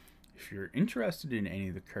 if you're interested in any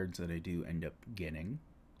of the cards that I do end up getting,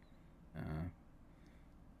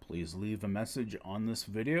 please leave a message on this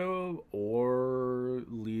video or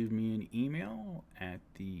leave me an email at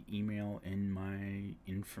the email in my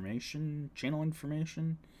channel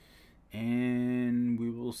information, and we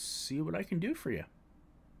will see what I can do for you.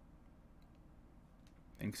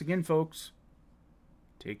 Thanks again, folks.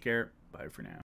 Take care. Bye for now.